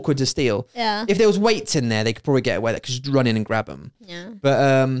 It's too awkward to steal. Yeah. If there was weights in there, they could probably get away. They could just run in and grab them. Yeah.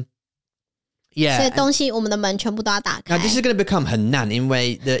 But 所 yeah. 以东西我们的门全部都要打开 Now this is going to become 很难 in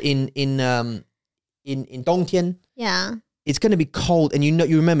way that in 冬天 Yeah. it's going to be cold, and you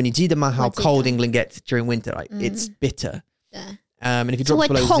remember 你记得吗 how 我记得。 cold England gets during winter. Like it's bitter. 对， And if you 是 drop 会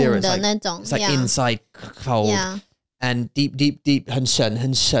below 痛 zero, it's 的 like 那种 it's like Yeah. inside cold. Yeah. And deep 很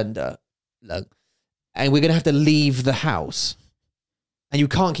深的冷. And we're going to have to leave the house. And you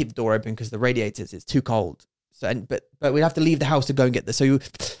can't keep the door open because the radiators, it's too cold. So, but we have to leave the house to go and get this. So you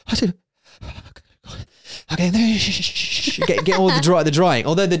have to, okay, get all the drying.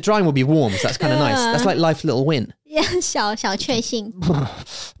 Although the drying will be warm, so that's kind of nice. That's like life's little win. Yeah, 小确幸。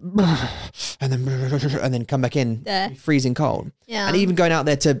 And then come back in, Yeah. freezing cold. Yeah. And even going out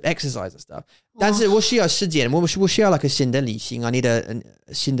there to exercise and stuff. 但是我需要时间，我需要 like a 新的旅行. I need a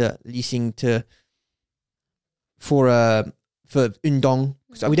新的旅行 for运动.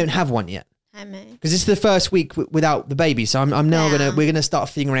 So we don't have one yet. 还没。 Because this is the first week without the baby. So I'm now Yeah. we're gonna start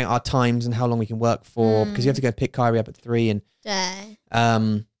figuring out our times and how long we can work for, because you have to go pick Kyrie up at 3 and 对，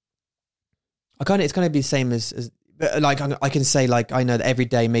 it's gonna be the same as but like I can say, like, I know that every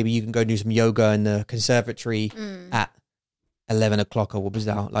day maybe you can go do some yoga in the conservatory at 11 o'clock or what was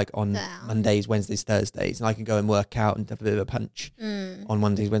that, like on Yeah. Mondays, Wednesdays, Thursdays, and I can go and work out and have a bit of a punch on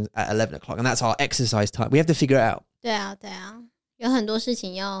Mondays, Wednesdays at 11 o'clock, and that's our exercise time. We have to figure it out. 对啊，对啊，有很多事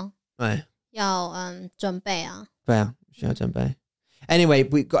情要 Right. 准备啊， Yeah. Anyway,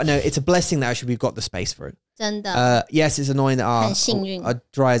 it's a blessing that actually we've got the space for it. 真的。 Yes, it's annoying that 很幸运。 our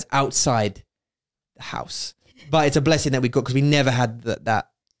dryer's outside the house, but it's a blessing that we got because we never had that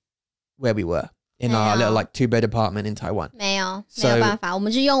where we were in our Yeah. little like 2-bed apartment in Taiwan. 没有 So- 没有办法，我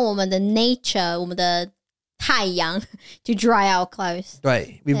们就用我们的 nature，我们的太阳 to dry our clothes，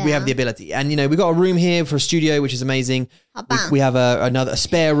 Right, we Yeah. have the ability, and we got a room here for a studio, which is amazing. 好棒。 We have a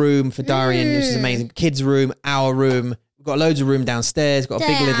spare room for Darian, which is amazing. Kids' room, our room. We've got loads of room downstairs. Got a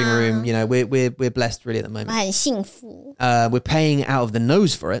big Yeah. living room. We're blessed really at the 我 moment. 们很幸福。 We're paying out of the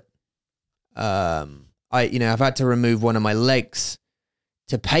nose for it. I've had to remove one of my legs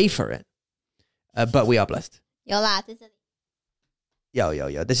to pay for it, but we are blessed. 有啦，在这里。 Yo.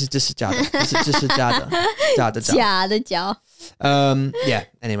 This is just a jada. This is just a jada. 假的脚。 Yeah.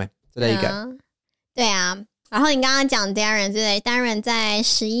 Anyway, so there you go. 对啊，然后你刚刚讲 Darren， 对不对 ？Darren 在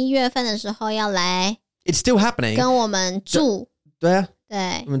11月份的时候要来 It's still happening. 跟我们住， There.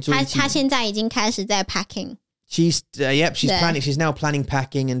 对我们住一起他现在已经开始在 packing， She's Yeah. planning. She's now planning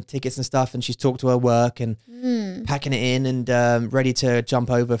packing and tickets and stuff, and she's talked to her work and packing it in and ready to jump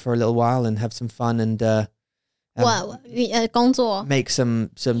over for a little while and have some fun and 工作 make some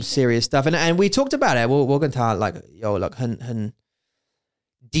serious stuff. And we talked about it. We're going to like 很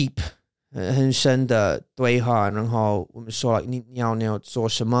deep 很深的对话，然后我们说 like 你要做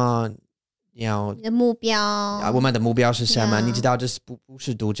什么你要你的目标，我们的目标是什么？ Yeah. 你知道，这是不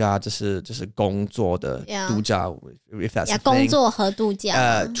是度假，这是工作的 Yeah. 度假。If that's a thing. 工作和度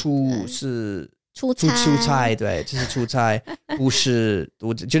假。出差，对，就是出差，不是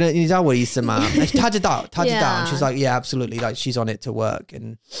度假。你知道我的意思吗？他知道。Yeah. She's like, yeah, absolutely. Like she's on it to work,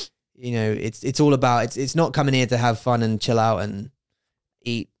 and you know, it's all about. It's not coming here to have fun and chill out and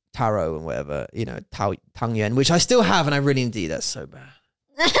eat taro and whatever. You know, 汤圆, which I still have, and I really need to eat that so bad.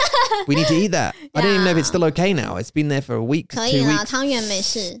 We need to eat that. I don't even know if it's still okay now. It's been there for a week, 可以 2 啦， weeks. 汤圆没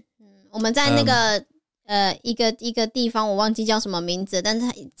事。我们在那个一个地方，我忘记叫什么名字，但是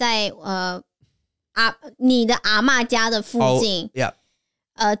在你的阿嬷家的附近， Yeah.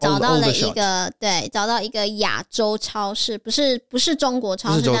 找到了一 Aldershot. 个对，找到一个亚洲超市，不是中国超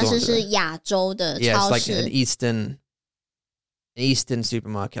市，不是中国但是亚洲的 Yeah, 超 it's like 市 an Eastern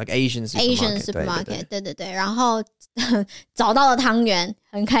supermarket, like Asian supermarket. Asian supermarket， 对，然后找到了汤圆，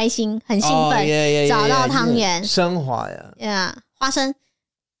很开心，很兴奋， yeah, 找到汤圆，升华呀 ，Yeah， 花生，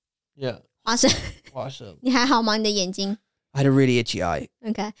 ，Yeah， 花生，花生。你还好吗？你的眼睛 I had a really itchy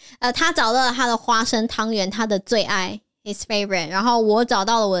eye.？OK，他找到了他的花生汤圆，他的最爱 ，his favorite。然后我找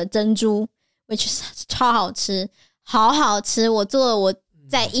到了我的珍珠 ，which is 超好吃，好好吃。我做了我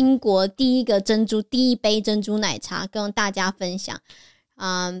在英国第一杯珍珠奶茶，跟大家分享。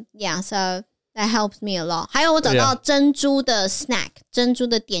Yeah, so that helps me a lot. 还有我找到珍珠的 snack， 珍珠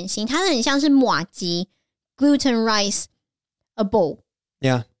的点心，它很像是麻糬 gluten rice a bowl。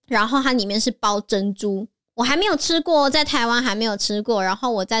 Yeah. 然后它里面是包珍珠，我还没有吃过，在台湾还没有吃过，然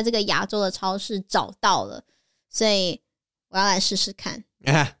后我在这个亚洲的超市找到了，所以我要来试试看。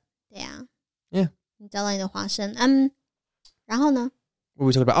Yeah. 对呀 Yeah. 你找到你的花生，然后呢？ What were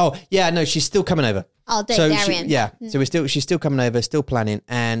we talking about? Oh, yeah, no, she's still coming over. 哦，对 So Darian， so she's still coming over, still planning,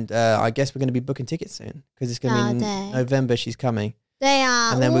 and I guess we're going to be booking tickets soon because it's going to be in 对 November. She's coming, 对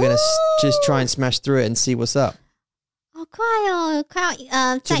呀 and then we're going to just try and smash through it and see what's up. 好快哦，快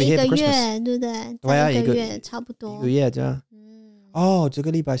要在 To be 一 here 个 for 月， Christmas. 对不对？对啊在一个一月差不多。 Yeah, 这样。这个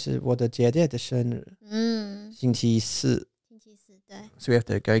礼拜是我的姐姐的生日，星期四，星期四对， so we have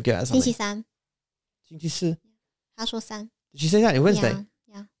to go get her 星期 something. 三，星期四。他说3。Did she say that? Wednesday?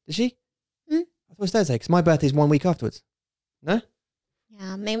 Yeah. Did she? I thought it was Thursday because my birthday's 1 week afterwards. No?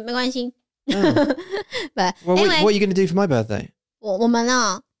 Yeah, 没关系。Oh. But Well, anyway, what are you going to do for my birthday? 我们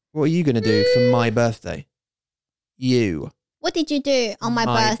啊 What are you going to do for my birthday? You. What did you do on my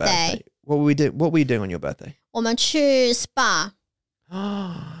birthday? What were you doing on your birthday? 我们去 spa，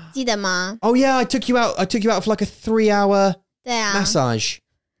 Oh 记得吗？ yeah, I took you out for like a 3-hour 对啊 massage.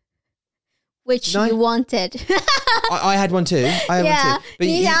 which No. you wanted. I had one too. I had Yeah, one too. But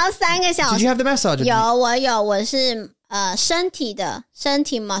你想要3个小 did 时 you？have the massage? 我是身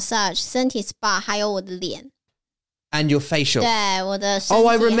体 massage， 身体 spa， 还有我的脸， And your facial. 对，我的身体 Oh,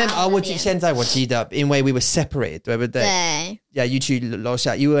 I 还有 remember. 我的脸现在我记得，因为 we were separated, 对不对？对 Yeah, you two楼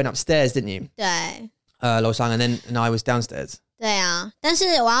下 you went upstairs, didn't you? 对楼上 and I was downstairs. 对啊！但是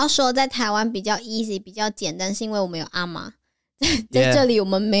我要说，在台湾比较 easy， 比较简单，是因为我们有阿妈，在这里我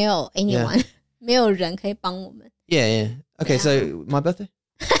们没有 anyone， 没有人可以帮我们。Yeah. Okay, so my birthday?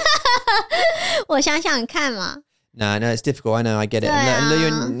 我想想看嘛， No, it's difficult. I know, I get it. 对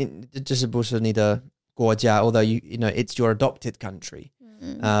啊。这是不是你的国家 although you know it's your adopted country.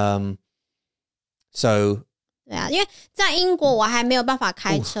 So 对啊，因为在英国我还没有办法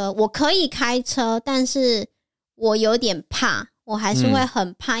开车，我可以开车，但是我有点怕，我还是会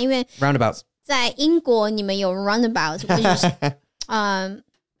很怕，因为 roundabouts. 在英国你们有 roundabout， 就是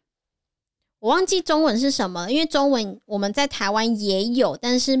我忘记中文是什么了，因为中文我们在台湾也有，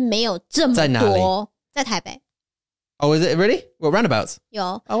但是没有这么在哪里多，在台北 Oh, is it really? What roundabouts?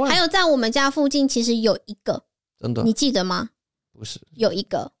 有， Oh, wow. 还有在我们家附近其实有一个，真的你记得吗？不是有一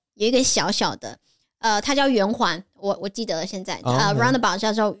个小小的，它叫圆环，我记得了。现在roundabout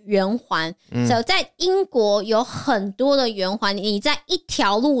叫做圆环。所以在英国有很多的圆环，你在一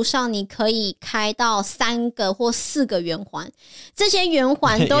条路上你可以开到3个或4个圆环，这些圆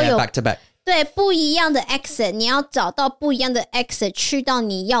环都有 back to back. 对不一样的 exit， 你要找到不一样的 exit 去到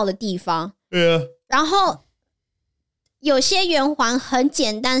你要的地方。Yeah. 然后有些圆环很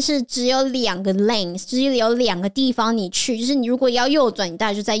简单，是只有2个 lanes， 就是有2个地方你去，就是你如果要右转，你大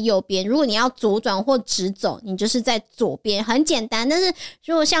概就在右边；如果你要左转或直走，你就是在左边，很简单。但是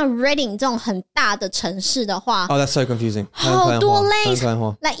如果像 Reading 这种很大的城市的话， Oh, that's so confusing. 好多 lanes，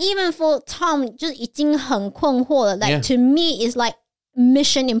 lanes. like even for Tom 就是已经很困惑了。Like Yeah. to me is like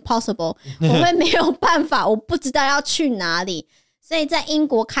mission impossible， 我会没有办法，我不知道要去哪里。所以在英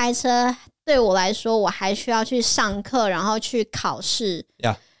国开车对我来说，我还需要去上课，然后去考试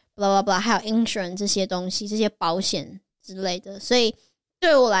Yeah. blah blah blah， 还有 insurance 这些东西，这些保险之类的。所以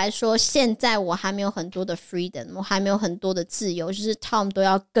对我来说，现在我还没有很多的 freedom， 我还没有很多的自由，就是 Tom 都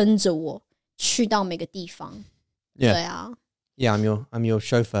要跟着我去到每个地方。Yeah. 对啊。Yeah, I'm your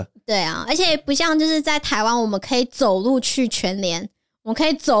chauffeur. 对啊，而且不像就是在台湾，我们可以走路去全联，我们可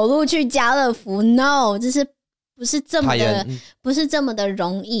以走路去家乐福。No， 就是不是这么的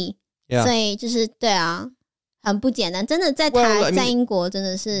容易。Yeah. 所以就是对啊，很不简单。真的在在英国真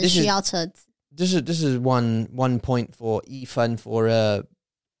的是需要车子。This is one point for 一分 for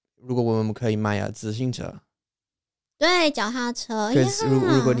如果我们可以买自行车。对，脚踏车。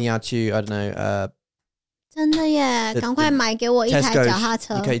如果你要去 I don't know 真的耶，赶快买给我一台脚踏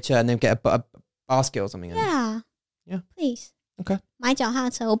车。你可以去 and then get a basket or something. Yeah, please. Okay. 买脚踏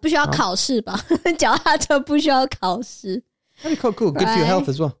车，我不需要考试吧？脚踏车不需要考试。That'd be cool. Good for your health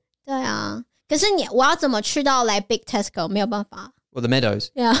as well. 对啊，可是我要怎么去到来 Big Tesco？ 没有办法。Well, the Meadows.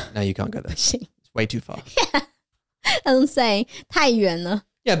 Yeah. No, you can't go there. 不行 It's way too far. Yeah. I'm saying 太远了。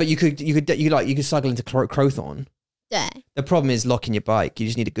Yeah, but you could cycle into Crowthorne. 对。The problem is locking your bike. You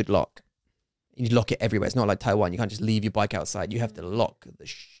just need a good lock. You lock it everywhere. It's not like Taiwan. You can't just leave your bike outside. You have to lock the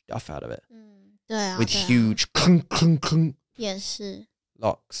stuff out of it. 对啊 With huge 也是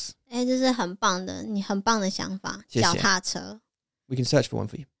locks. 这是很棒的，你很棒的想法。谢谢脚踏车 We can search for one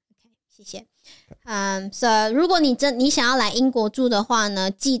for you. OK， 谢谢。So 如果你想要来英国住的话呢，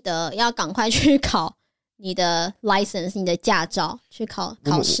记得要赶快去考你的 license， 你的驾照，去考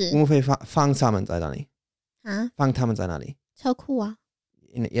试。我们会放他们在哪里？啊？放他们在哪里？车库啊。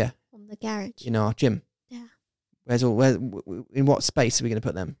Yeah. 我们的 garage. In our gym. 对啊。In what space are we going to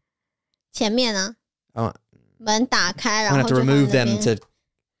put them? 前面啊。门打开，然后 I'm going to have to remove them to.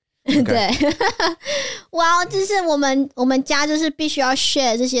 对，哇，就是我们家就是必须要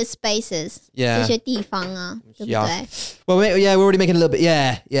share 这些 spaces， 这些地方啊，对不对 ？Well, yeah, we're already making a little bit.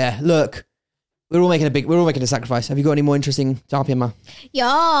 Yeah. Look, we're all making a sacrifice. Have you got any more interesting 照片吗？有，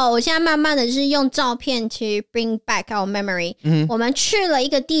我现在慢慢的就是用照片去 bring back our memory。我们去了一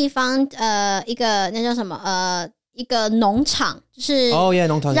个地方，一个那叫什么一个农场，就是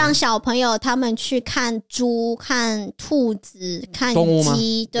让小朋友他们去看猪、看兔子、看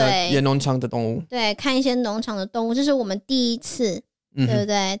鸡，对，农场的动物，对，看一些农场的动物，这是我们第一次，对不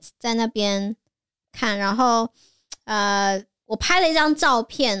对？在那边看，然后我拍了一张照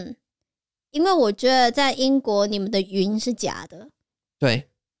片，因为我觉得在英国你们的云是假的，对，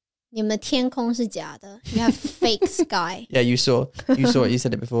你们的天空是假的 ，You have fake sky. Yeah, you saw it. You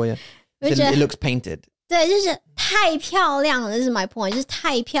said it before. Yeah, it looks painted. 对，就是太漂亮了，这是 my point， 就是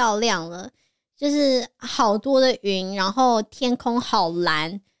太漂亮了，就是好多的云，然后天空好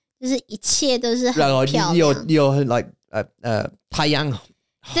蓝，就是一切都是很漂亮。有like 太阳，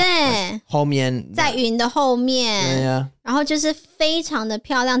对，后面在云的后面，对呀，然后就是非常的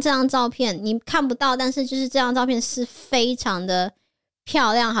漂亮。这张照片你看不到，但是就是这张照片是非常的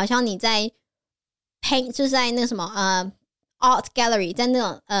漂亮，好像你在就是在那什么art gallery， 在那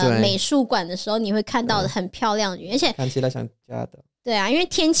种美术馆的时候，你会看到的很漂亮的云，而且看起来像假的。对啊，因为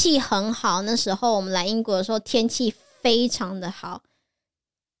天气很好，那时候我们来英国的时候天气非常的好，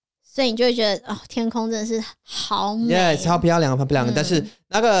所以你就会觉得天空真的是好美。Yeah， 超漂亮，很漂亮。但是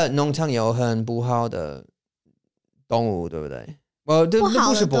那个农场有很不好的动物，对不对？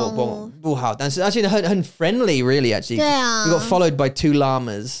不是不好，但是而且很 friendly really actually。对啊。We got followed by 2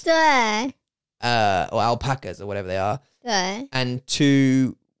 llamas。对。or alpacas or whatever they are. 对 And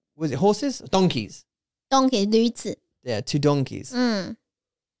 2 was it horses? Donkeys. 驴子 Yeah, 2 donkeys.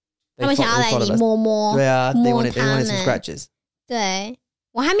 他们想要来你摸对啊 they wanted some scratches. 对，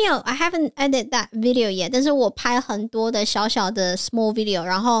我还没有 I haven't edited that video yet， 但是我拍很多的小小的 small video，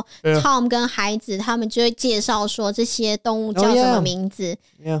 然后 Tom 跟孩子他们就会介绍说这些动物叫什么名字，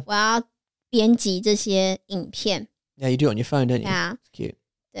我要编辑这些影片。Yeah, you do it on your phone, don't you? Yeah. It's cute.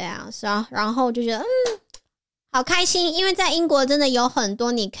 对啊，然后就觉得好开心，因为在英国真的有很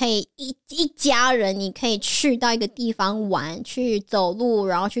多你可以一家人你可以去到一个地方玩，去走路，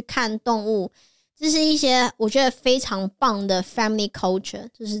然后去看动物，这是一些我觉得非常棒的 family culture，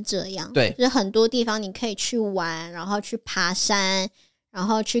 就是这样。对，就是很多地方你可以去玩，然后去爬山，然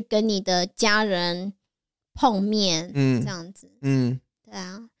后去跟你的家人碰面，这样子。对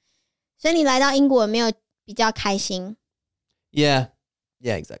啊，所以你来到英国有没有比较开心？ Yeah,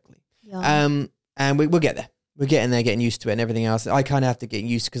 exactly. And we'll get there. We're getting there, getting used to it and everything else. I kind of have to get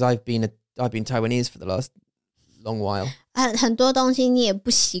used because I've been Taiwanese for the last long while. 很多东西你也不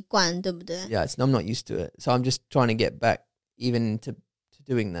习惯，对不对？ Yeah, I'm not used to it. So I'm just trying to get back even to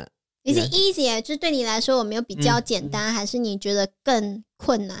doing that. Is it easier? 就是对你来说有没有比较简单，还是你觉得更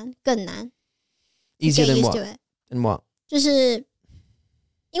困难、更难 ？Easier than what? Than what? 就是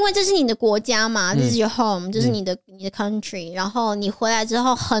因为这是你的国家嘛，this is your home， 这是你的country， 然后你回来之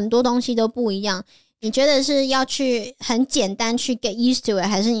后很多东西都不一样。你觉得是要去很简单去 get used to it，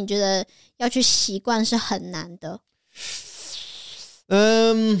 还是你觉得要去习惯是很难的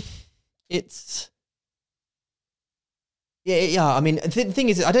？It's yeah. I mean, the thing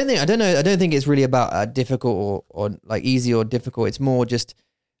is, I don't think it's really about difficult or like easy or difficult. It's more just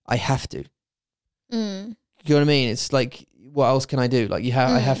I have to. You know what I mean? It's like what else can I do? Like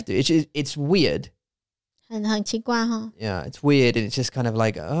I have to. It's weird. 很奇怪哈。Yeah, it's weird, and it's just kind of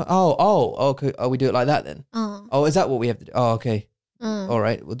like okay. Oh, we do it like that then. Oh, is that what we have to do? Oh, okay. All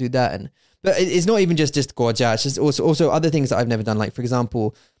right, we'll do that. But it's not even just 国家. It's just also other things that I've never done. Like for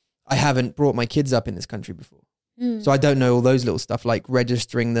example, I haven't brought my kids up in this country before. So I don't know all those little stuff like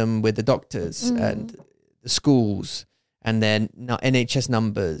registering them with the doctors and the schools and then NHS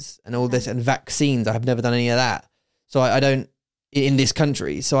numbers and all this and vaccines. I have never done any of that. So I don't in this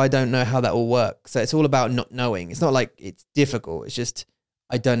country. So I don't know how that all works. So it's all about not knowing. It's not like it's difficult. It's just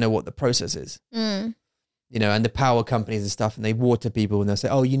I don't know what the process is. You know, and the power companies and stuff, and they water people and they'll say,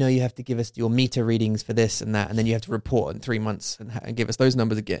 oh, you know, you have to give us your meter readings for this and that. And then you have to report in 3 months and give us those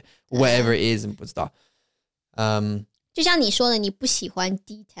numbers again, whatever it is and stuff. 就像你说的，你不喜欢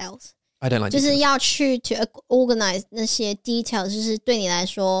details， I don't like 就是要去 to organize 那些 details， 就是对你来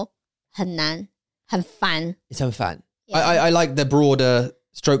说很难，很烦。It's 很烦。Yeah. I like the broader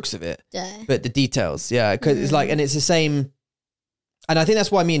strokes of it, 对 but the details, yeah, because it's like, and it's the same. And I think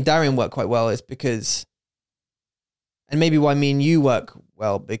that's why me and Darian work quite well is because, and maybe why me and you work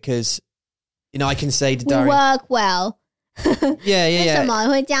well because, you know, I can say to Darian, we work well. yeah. 为什么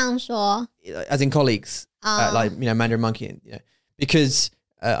会这样说？ As in colleagues, like, you know, Mandarin Monkey, you know, because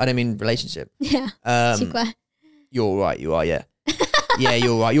I don't mean relationship. Yeah. 奇怪。 You're right, you are, yeah. Yeah,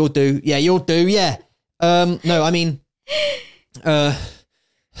 you're right. You'll do. Yeah, you'll do. Yeah. No, I mean,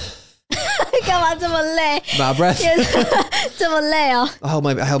 干嘛这么累？ out of breath. 这么累哦。 I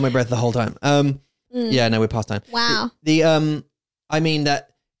held my breath the whole time. Yeah, no, we're past time. Wow. I mean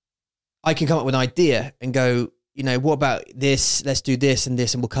that I can come up with an idea and go, you know, what about this? Let's do this and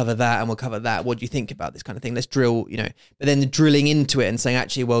this, and we'll cover that and we'll cover that. What do you think about this kind of thing? Let's drill, you know, but then the drilling into it and saying,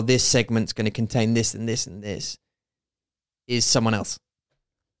 actually, well, this segment's going to contain this and this and this is someone else.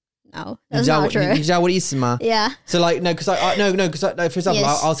 No, that's not true. 你知道我的意思吗? Yeah. So like, no, because for example,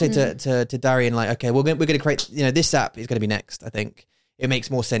 Yes. I'll say to Darian, like, okay, we're going to create, you know, this app is going to be next. I think it makes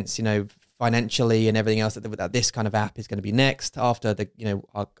more sense, you know, financially and everything else that this kind of app is going to be next after the, you know,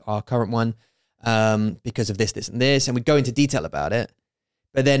 our current one, because of this and this, and we go into detail about it.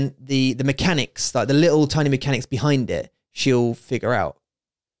 But then the mechanics, like the little tiny mechanics behind it, she'll figure out.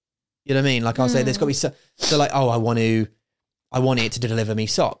 You know what I mean? Like I'll say, there's got to be so like, oh, I want it to deliver me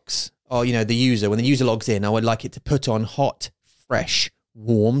socks. Or, you know, when the user logs in, I would like it to put on hot, fresh,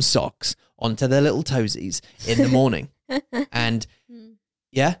 warm socks onto their little toesies in the morning. And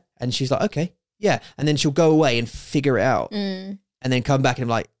yeah. And she's like, okay, yeah. And then she'll go away and figure it out. And then come back and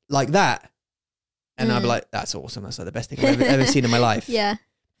like that. And I'll be like, that's awesome. That's like the best thing I've ever seen in my life. Yeah.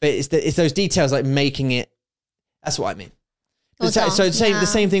 But it's those details like making it, that's what I mean. So the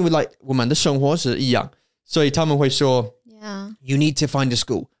same thing with like 我们的生活是一样。所以他们会说 Yeah. You need to find a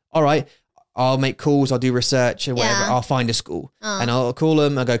school. All right, I'll make calls, I'll do research and whatever. Yeah. I'll find a school and I'll call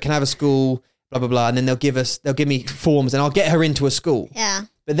them. I'll go, can I have a school? Blah, blah, blah. And then they'll give me forms and I'll get her into a school. Yeah.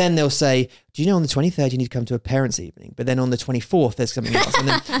 But then they'll say, do you know on the 23rd you need to come to a parents' evening? But then on the 24th there's something else. And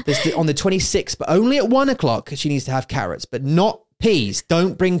then on the 26th, but only at 1 o'clock, she needs to have carrots, but not peas.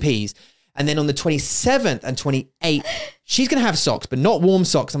 Don't bring peas. And then on the 27th and 28th, she's going to have socks, but not warm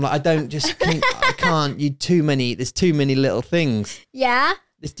socks. I'm like, I can't, there's too many little things. Yeah.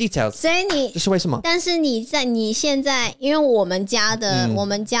 There's details. 所以你 Just 为什么？但是你现在，因为我们家的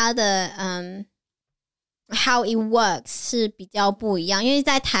how it works 是比较不一样，因为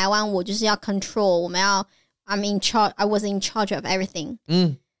在台湾我就是要 control， I'm in charge, I was in charge of everything。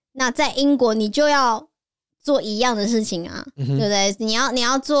那在英国你就要做一样的事情啊，对不对？你要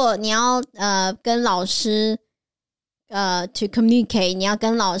跟老师to communicate， 你要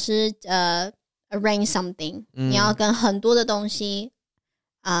跟老师arrange something， 你要跟很多的东西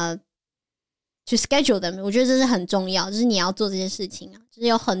to schedule them， 我觉得这是很重要，就是你要做这些事情啊，就是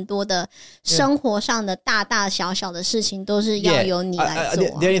有很多的生活上的大大小小的事情都是要由你来做。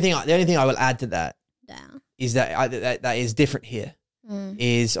The only thing I will add to that 对啊 is that is different here.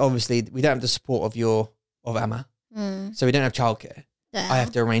 Is obviously we don't have the support of Emma, so we don't have childcare. 对啊 I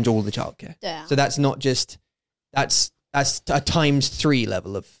have to arrange all the childcare. 对啊 So that's not just that's a times 3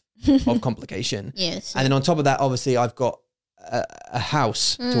 level of complication. Yes. And then on top of that, obviously I've got a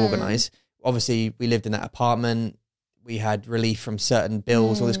house to organize. Obviously we lived in that apartment. we had relief from certain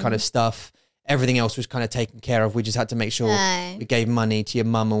bills, all this kind of stuff. Everything else was kind of taken care of. We just had to make sure we gave money to your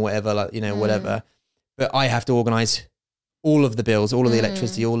mum or whatever, like, you know, whatever. But I have to organize all of the bills, all of the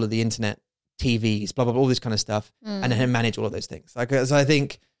electricity, all of the internet, TVs, blah, blah, blah, all this kind of stuff, and then manage all of those things. Like, so I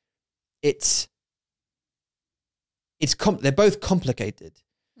think they're both complicated.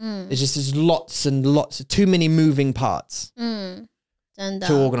 There's lots and lots, too many moving parts to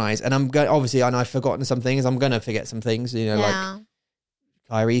organize. And obviously, and I've forgotten some things. I'm going to forget some things, you know, like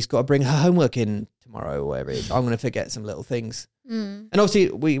Kyrie's got to bring her homework in tomorrow or whatever it is. I'm going to forget some little things. And obviously,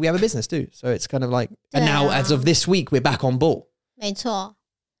 we have a business too. So it's kind of like, and now as of this week, we're back on ball. 没错，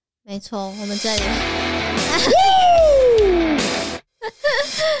我们这里。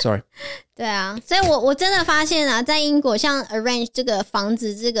Sorry. 对啊，所以我真的发现啊，在英国像 arrange 这个房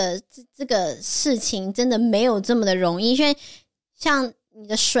子这个事情真的没有这么的容易，因为像你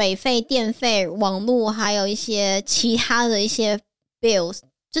的水费、电费、网络还有一些其他的一些 bills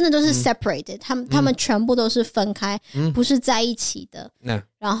真的都是 separated，他们全部都是分开，不是在一起的。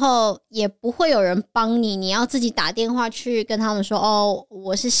然后也不会有人帮你，你要自己打电话去跟他们说，哦，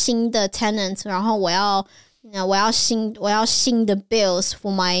我是新的 tenant， 然后我要新的 bills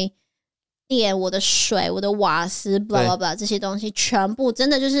for my 电，我的水，我的瓦斯 blah blah blah 这些东西全部真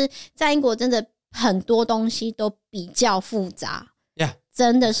的就是在英国真的很多东西都比较复杂，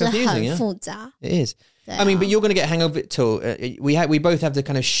真的是很复杂。It is. I mean, but you're going to get hang of it till we both have to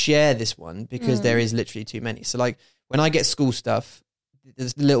kind of share this one because there is literally too many. So like when I get school stuff,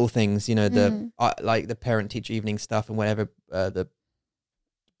 there's little things, you know, like the parent teacher evening stuff and whatever,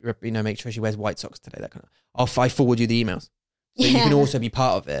 make sure she wears white socks today, that kind of. I forward you the emails. So you can also be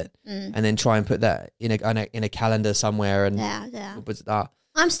part of it and then try and put that in a calendar somewhere. And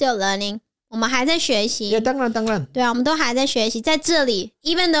I'm still learning. 我们还在学习。当然。对啊，我们都还在学习。在这里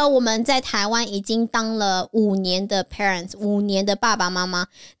even though 我们在台湾已经当了5年的 parents， 5年的爸爸妈妈，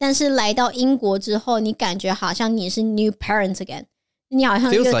但是来到英国之后，你感觉好像你是 new parents again。你好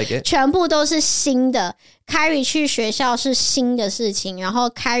像全部都是新的。Carrie 去学校是新的事情，然后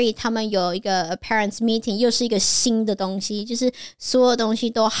Carrie 他们有一个 parents meeting 又是一个新的东西，就是所有东西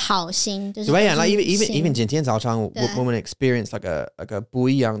都好新。就是对啊 like even 今天早上我们 experience like a 不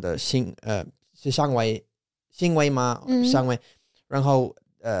一样的新是香味吗？香味。然后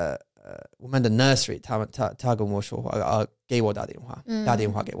我们的 nursery 他跟我说话给我打电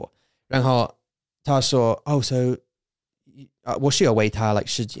话给我，然后他说so我是有喂他 like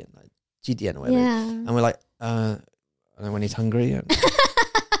时间 like 几点 whatever and we're like when he's hungry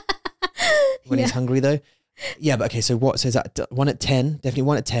when he's hungry though yeah but okay so is that one at 10 definitely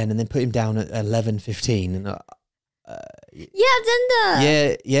one at 10 and then put him down at 11:15 and yeah 真的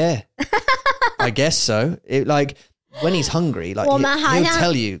yeah I guess so it like when he's hungry like he'll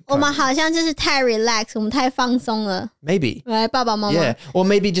tell you 我们好像就是太 relax 我们太放松了 maybe 爸爸媽媽 yeah or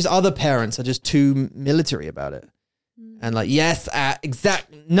maybe just other parents are just too military about it and like yes at exact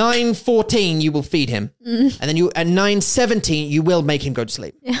 9:14 you will feed him and then at 9:17 you will make him go to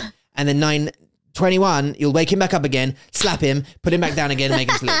sleep and then 9:21 you'll wake him back up again slap him put him back down again and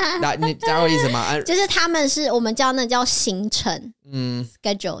make him sleep that is嘛就是他们是我们叫那叫行程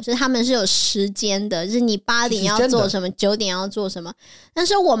schedule 就是他们是有时间的就是你8点要做什么9点要做什么但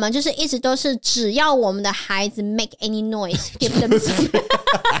是我们就是一直都是只要我们的孩子 make any noise give them 就是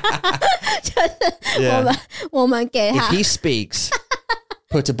我们给他 if he speaks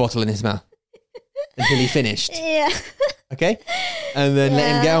put a bottle in his mouth until he finished yeah okay and then let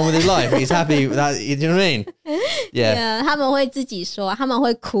him get on with his life he's happy with that you know what I mean yeah 他们会自己说他们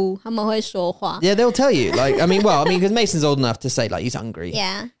会哭他们会说话 yeah they'll tell you like I mean because Mason's old enough to say like he's hungry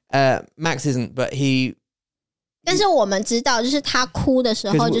yeah Max isn't but he 但是我们知道就是他哭的时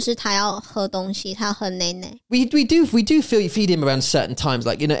候就是他要喝东西他喝奶奶 we do feed him around certain times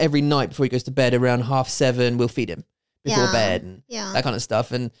like you know every night before he goes to bed around 7:30 we'll feed him before bed and that kind of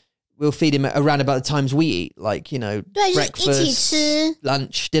stuff and we'll feed him around about the times we eat like you know breakfast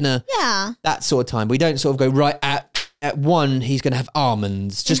lunch dinner that sort of time we don't sort of go right at 1 he's going to have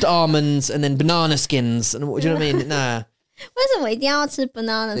almonds just almonds and then banana skins and what do you know what I mean nah为什么一定要吃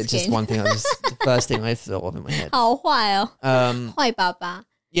banana skin? It's just one thing. The first thing I thought of in my head. 好坏哦，坏爸爸。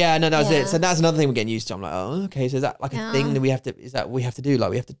Yeah, no, that was it. So that's another thing we're getting used to. I'm like, oh, okay. So is that like a thing that we have to do? Like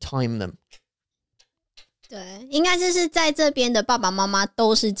we have to time them. 对，应该就是在这边的爸爸妈妈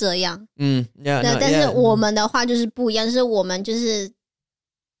都是这样。yeah. 对，但是我们的话就是不一样，就是我们就是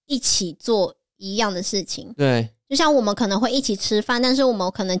一起做一样的事情。对。就像我们可能会一起吃饭，但是我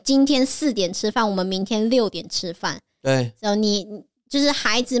们可能今天4点吃饭，我们明天6点吃饭。对，所以你就是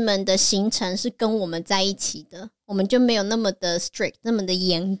孩子们的行程是跟我们在一起的，我们就没有那么的 strict， 那么的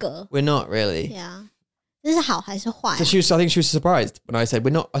严格。We're not really. Yeah. 这是好还是坏、啊 So I think she was surprised when I said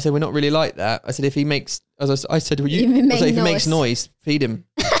we're not really like that. I said if he makes, as I said, if he makes noise, feed him.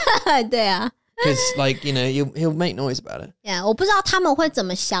 对啊 Because like, you know, he'll make noise about it. Yeah, 我不知道他们会怎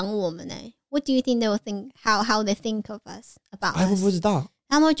么想我们呢、What do you think they will think? How they think of us about us? 我不知道。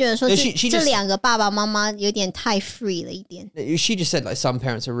他们会觉得说 she 这 just- 两个爸爸妈妈有点太 free 了一点。 She just said like some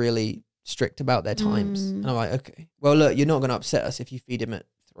parents are really strict about their times. And I'm like, okay, well, look, you're not going to upset us if you feed him at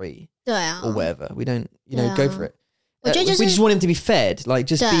 3对啊 or whatever. We don't, you know, go for it. 我觉得就是 we just want him to be fed, like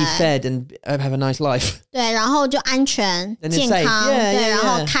just be 对 fed and have a nice life. 对，然后就安全 Then it's 健 safe. 康 Yeah, 对 yeah, 然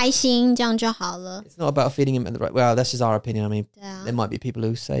后 yeah. 开心这样就好了。 It's not about feeding him at the right. Well, that's just our opinion. I mean, 对啊 there might be people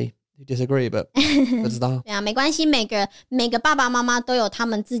who disagree, but that's that. 对啊，没关系，每个爸爸妈妈都有他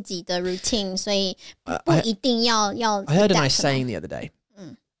们自己的 routine， 所以不一定要 I heard a nice adapt 什么 saying the other day.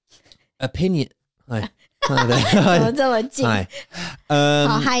 Opinion. Hi. Hi 怎 there. 么这么近？ Hi.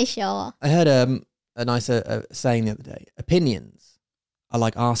 好害羞哦。 I heard a nice saying the other day. Opinions are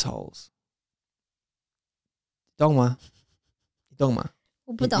like assholes. 懂吗？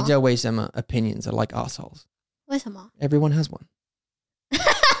我不懂你知道为什么 opinions are like assholes? 为什么 Everyone has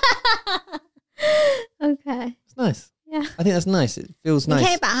one.？OK， It's nice. Yeah. I think that's nice. It feels 你可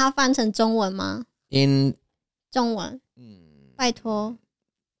以 nice. 把它翻成中文吗？ In 中文，拜托。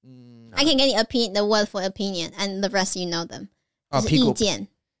no. I can get the word for opinion and the rest you know them. 就是意见。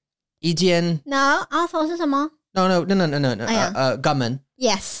意見 No, also 是什么 No. 哎呀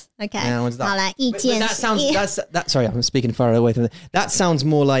government.？Yes, OK. Yeah, what's that? 好来，意 But 见 that 是 sounds. That. Sorry, I'm speaking far away from it. That sounds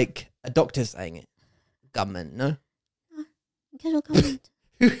more like a doctor saying it. Government, no. 你可以说 comment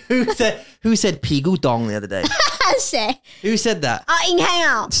Who said 屁股洞 the other day? 谁？ Who said that? 哦，应该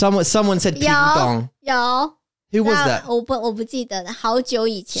有 Someone said 屁股洞.有。 Who was 那 that? 我不记得了，好久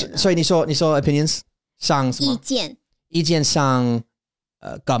以前了。所以你说 opinions 上什么？意见意见上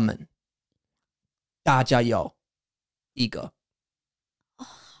government 大家有一个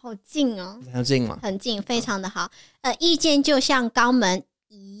好近哦，很近吗？很近，非常的好。意见就像肛门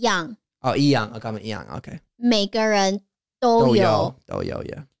一样，哦，一样government 一样 OK 每个人都有。都有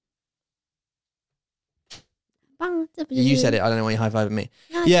yeah 棒，这不就是 You said it I don't know why you high fiving me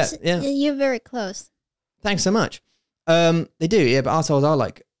No, Yeah, just- yeah. You're very close. Thanks so much They do yeah but assholes are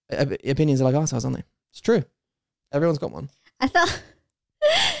like opinions are like assholes aren't they It's true Everyone's got one I thought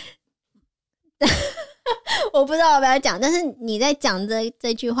我不知道要不要讲，但是你在讲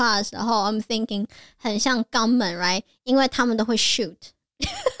这句话的时候 I'm thinking 很像肛门 right 因为他们都会 shoot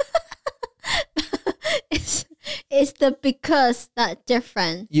It's the because that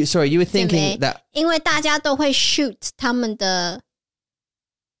different You were thinking 对 that 因为大家都会 shoot 他们的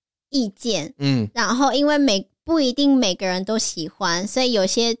意见然后因为不一定每个人都喜欢所以有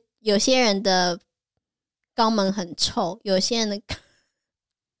些人的肛门很臭有些人的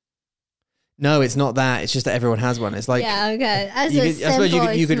No it's not that It's just that everyone has one It's like Yeah, okay. That's you a could, I suppose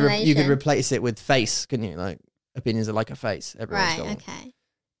simple you could explanation. replace it with face couldn't you like opinions are like a face Everyone's Right, got one okay.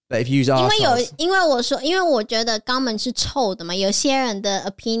 But if you use 因为 assholes 因为我觉得肛门是臭的嘛，有些人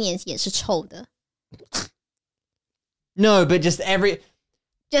的 opinions 也是臭的。No but just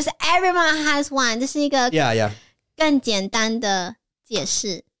Just everyone has one， 这是一个 Yeah 更简单的解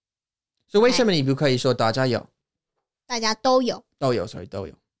释。所以为什么你不可以说大家有大家都有，都有 sorry 都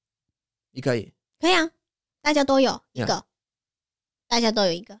有你可以可以啊，大家都有一 Yeah. 个，大家都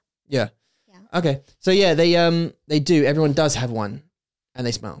有一个。 Yeah. Yeah. Okay. So yeah, they do. Everyone does have one, and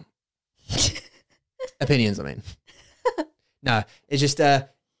they smell. Opinions, I mean. No, it's just a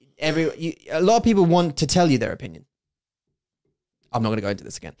lot of people want to tell you their opinion. I'm not going to go into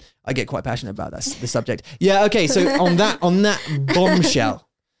this again. I get quite passionate about the subject. Yeah. Okay. So on that bombshell,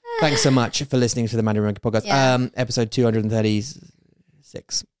 thanks so much for listening to the Mandarin Monkey Podcast. Yeah. Episode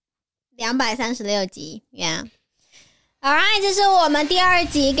 236. 236集 Yeah Alright 这是我们第2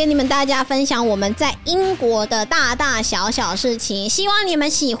集跟你们大家分享我们在英国的大大小小事情希望你们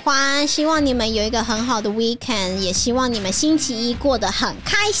喜欢希望你们有一个很好的 weekend 也希望你们星期一过得很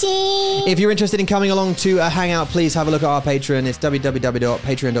开心 If you're interested in coming along to a hangout, please have a look at our Patreon. It's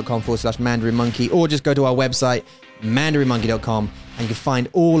www.patreon.com/mandarinmonkey or just go to our website, mandarinmonkey.com, and you can find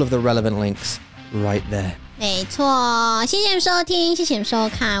all of the relevant links right there. 没错谢谢你们收听谢谢你们收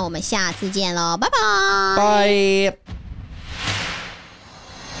看我们下次见咯拜拜 Bye.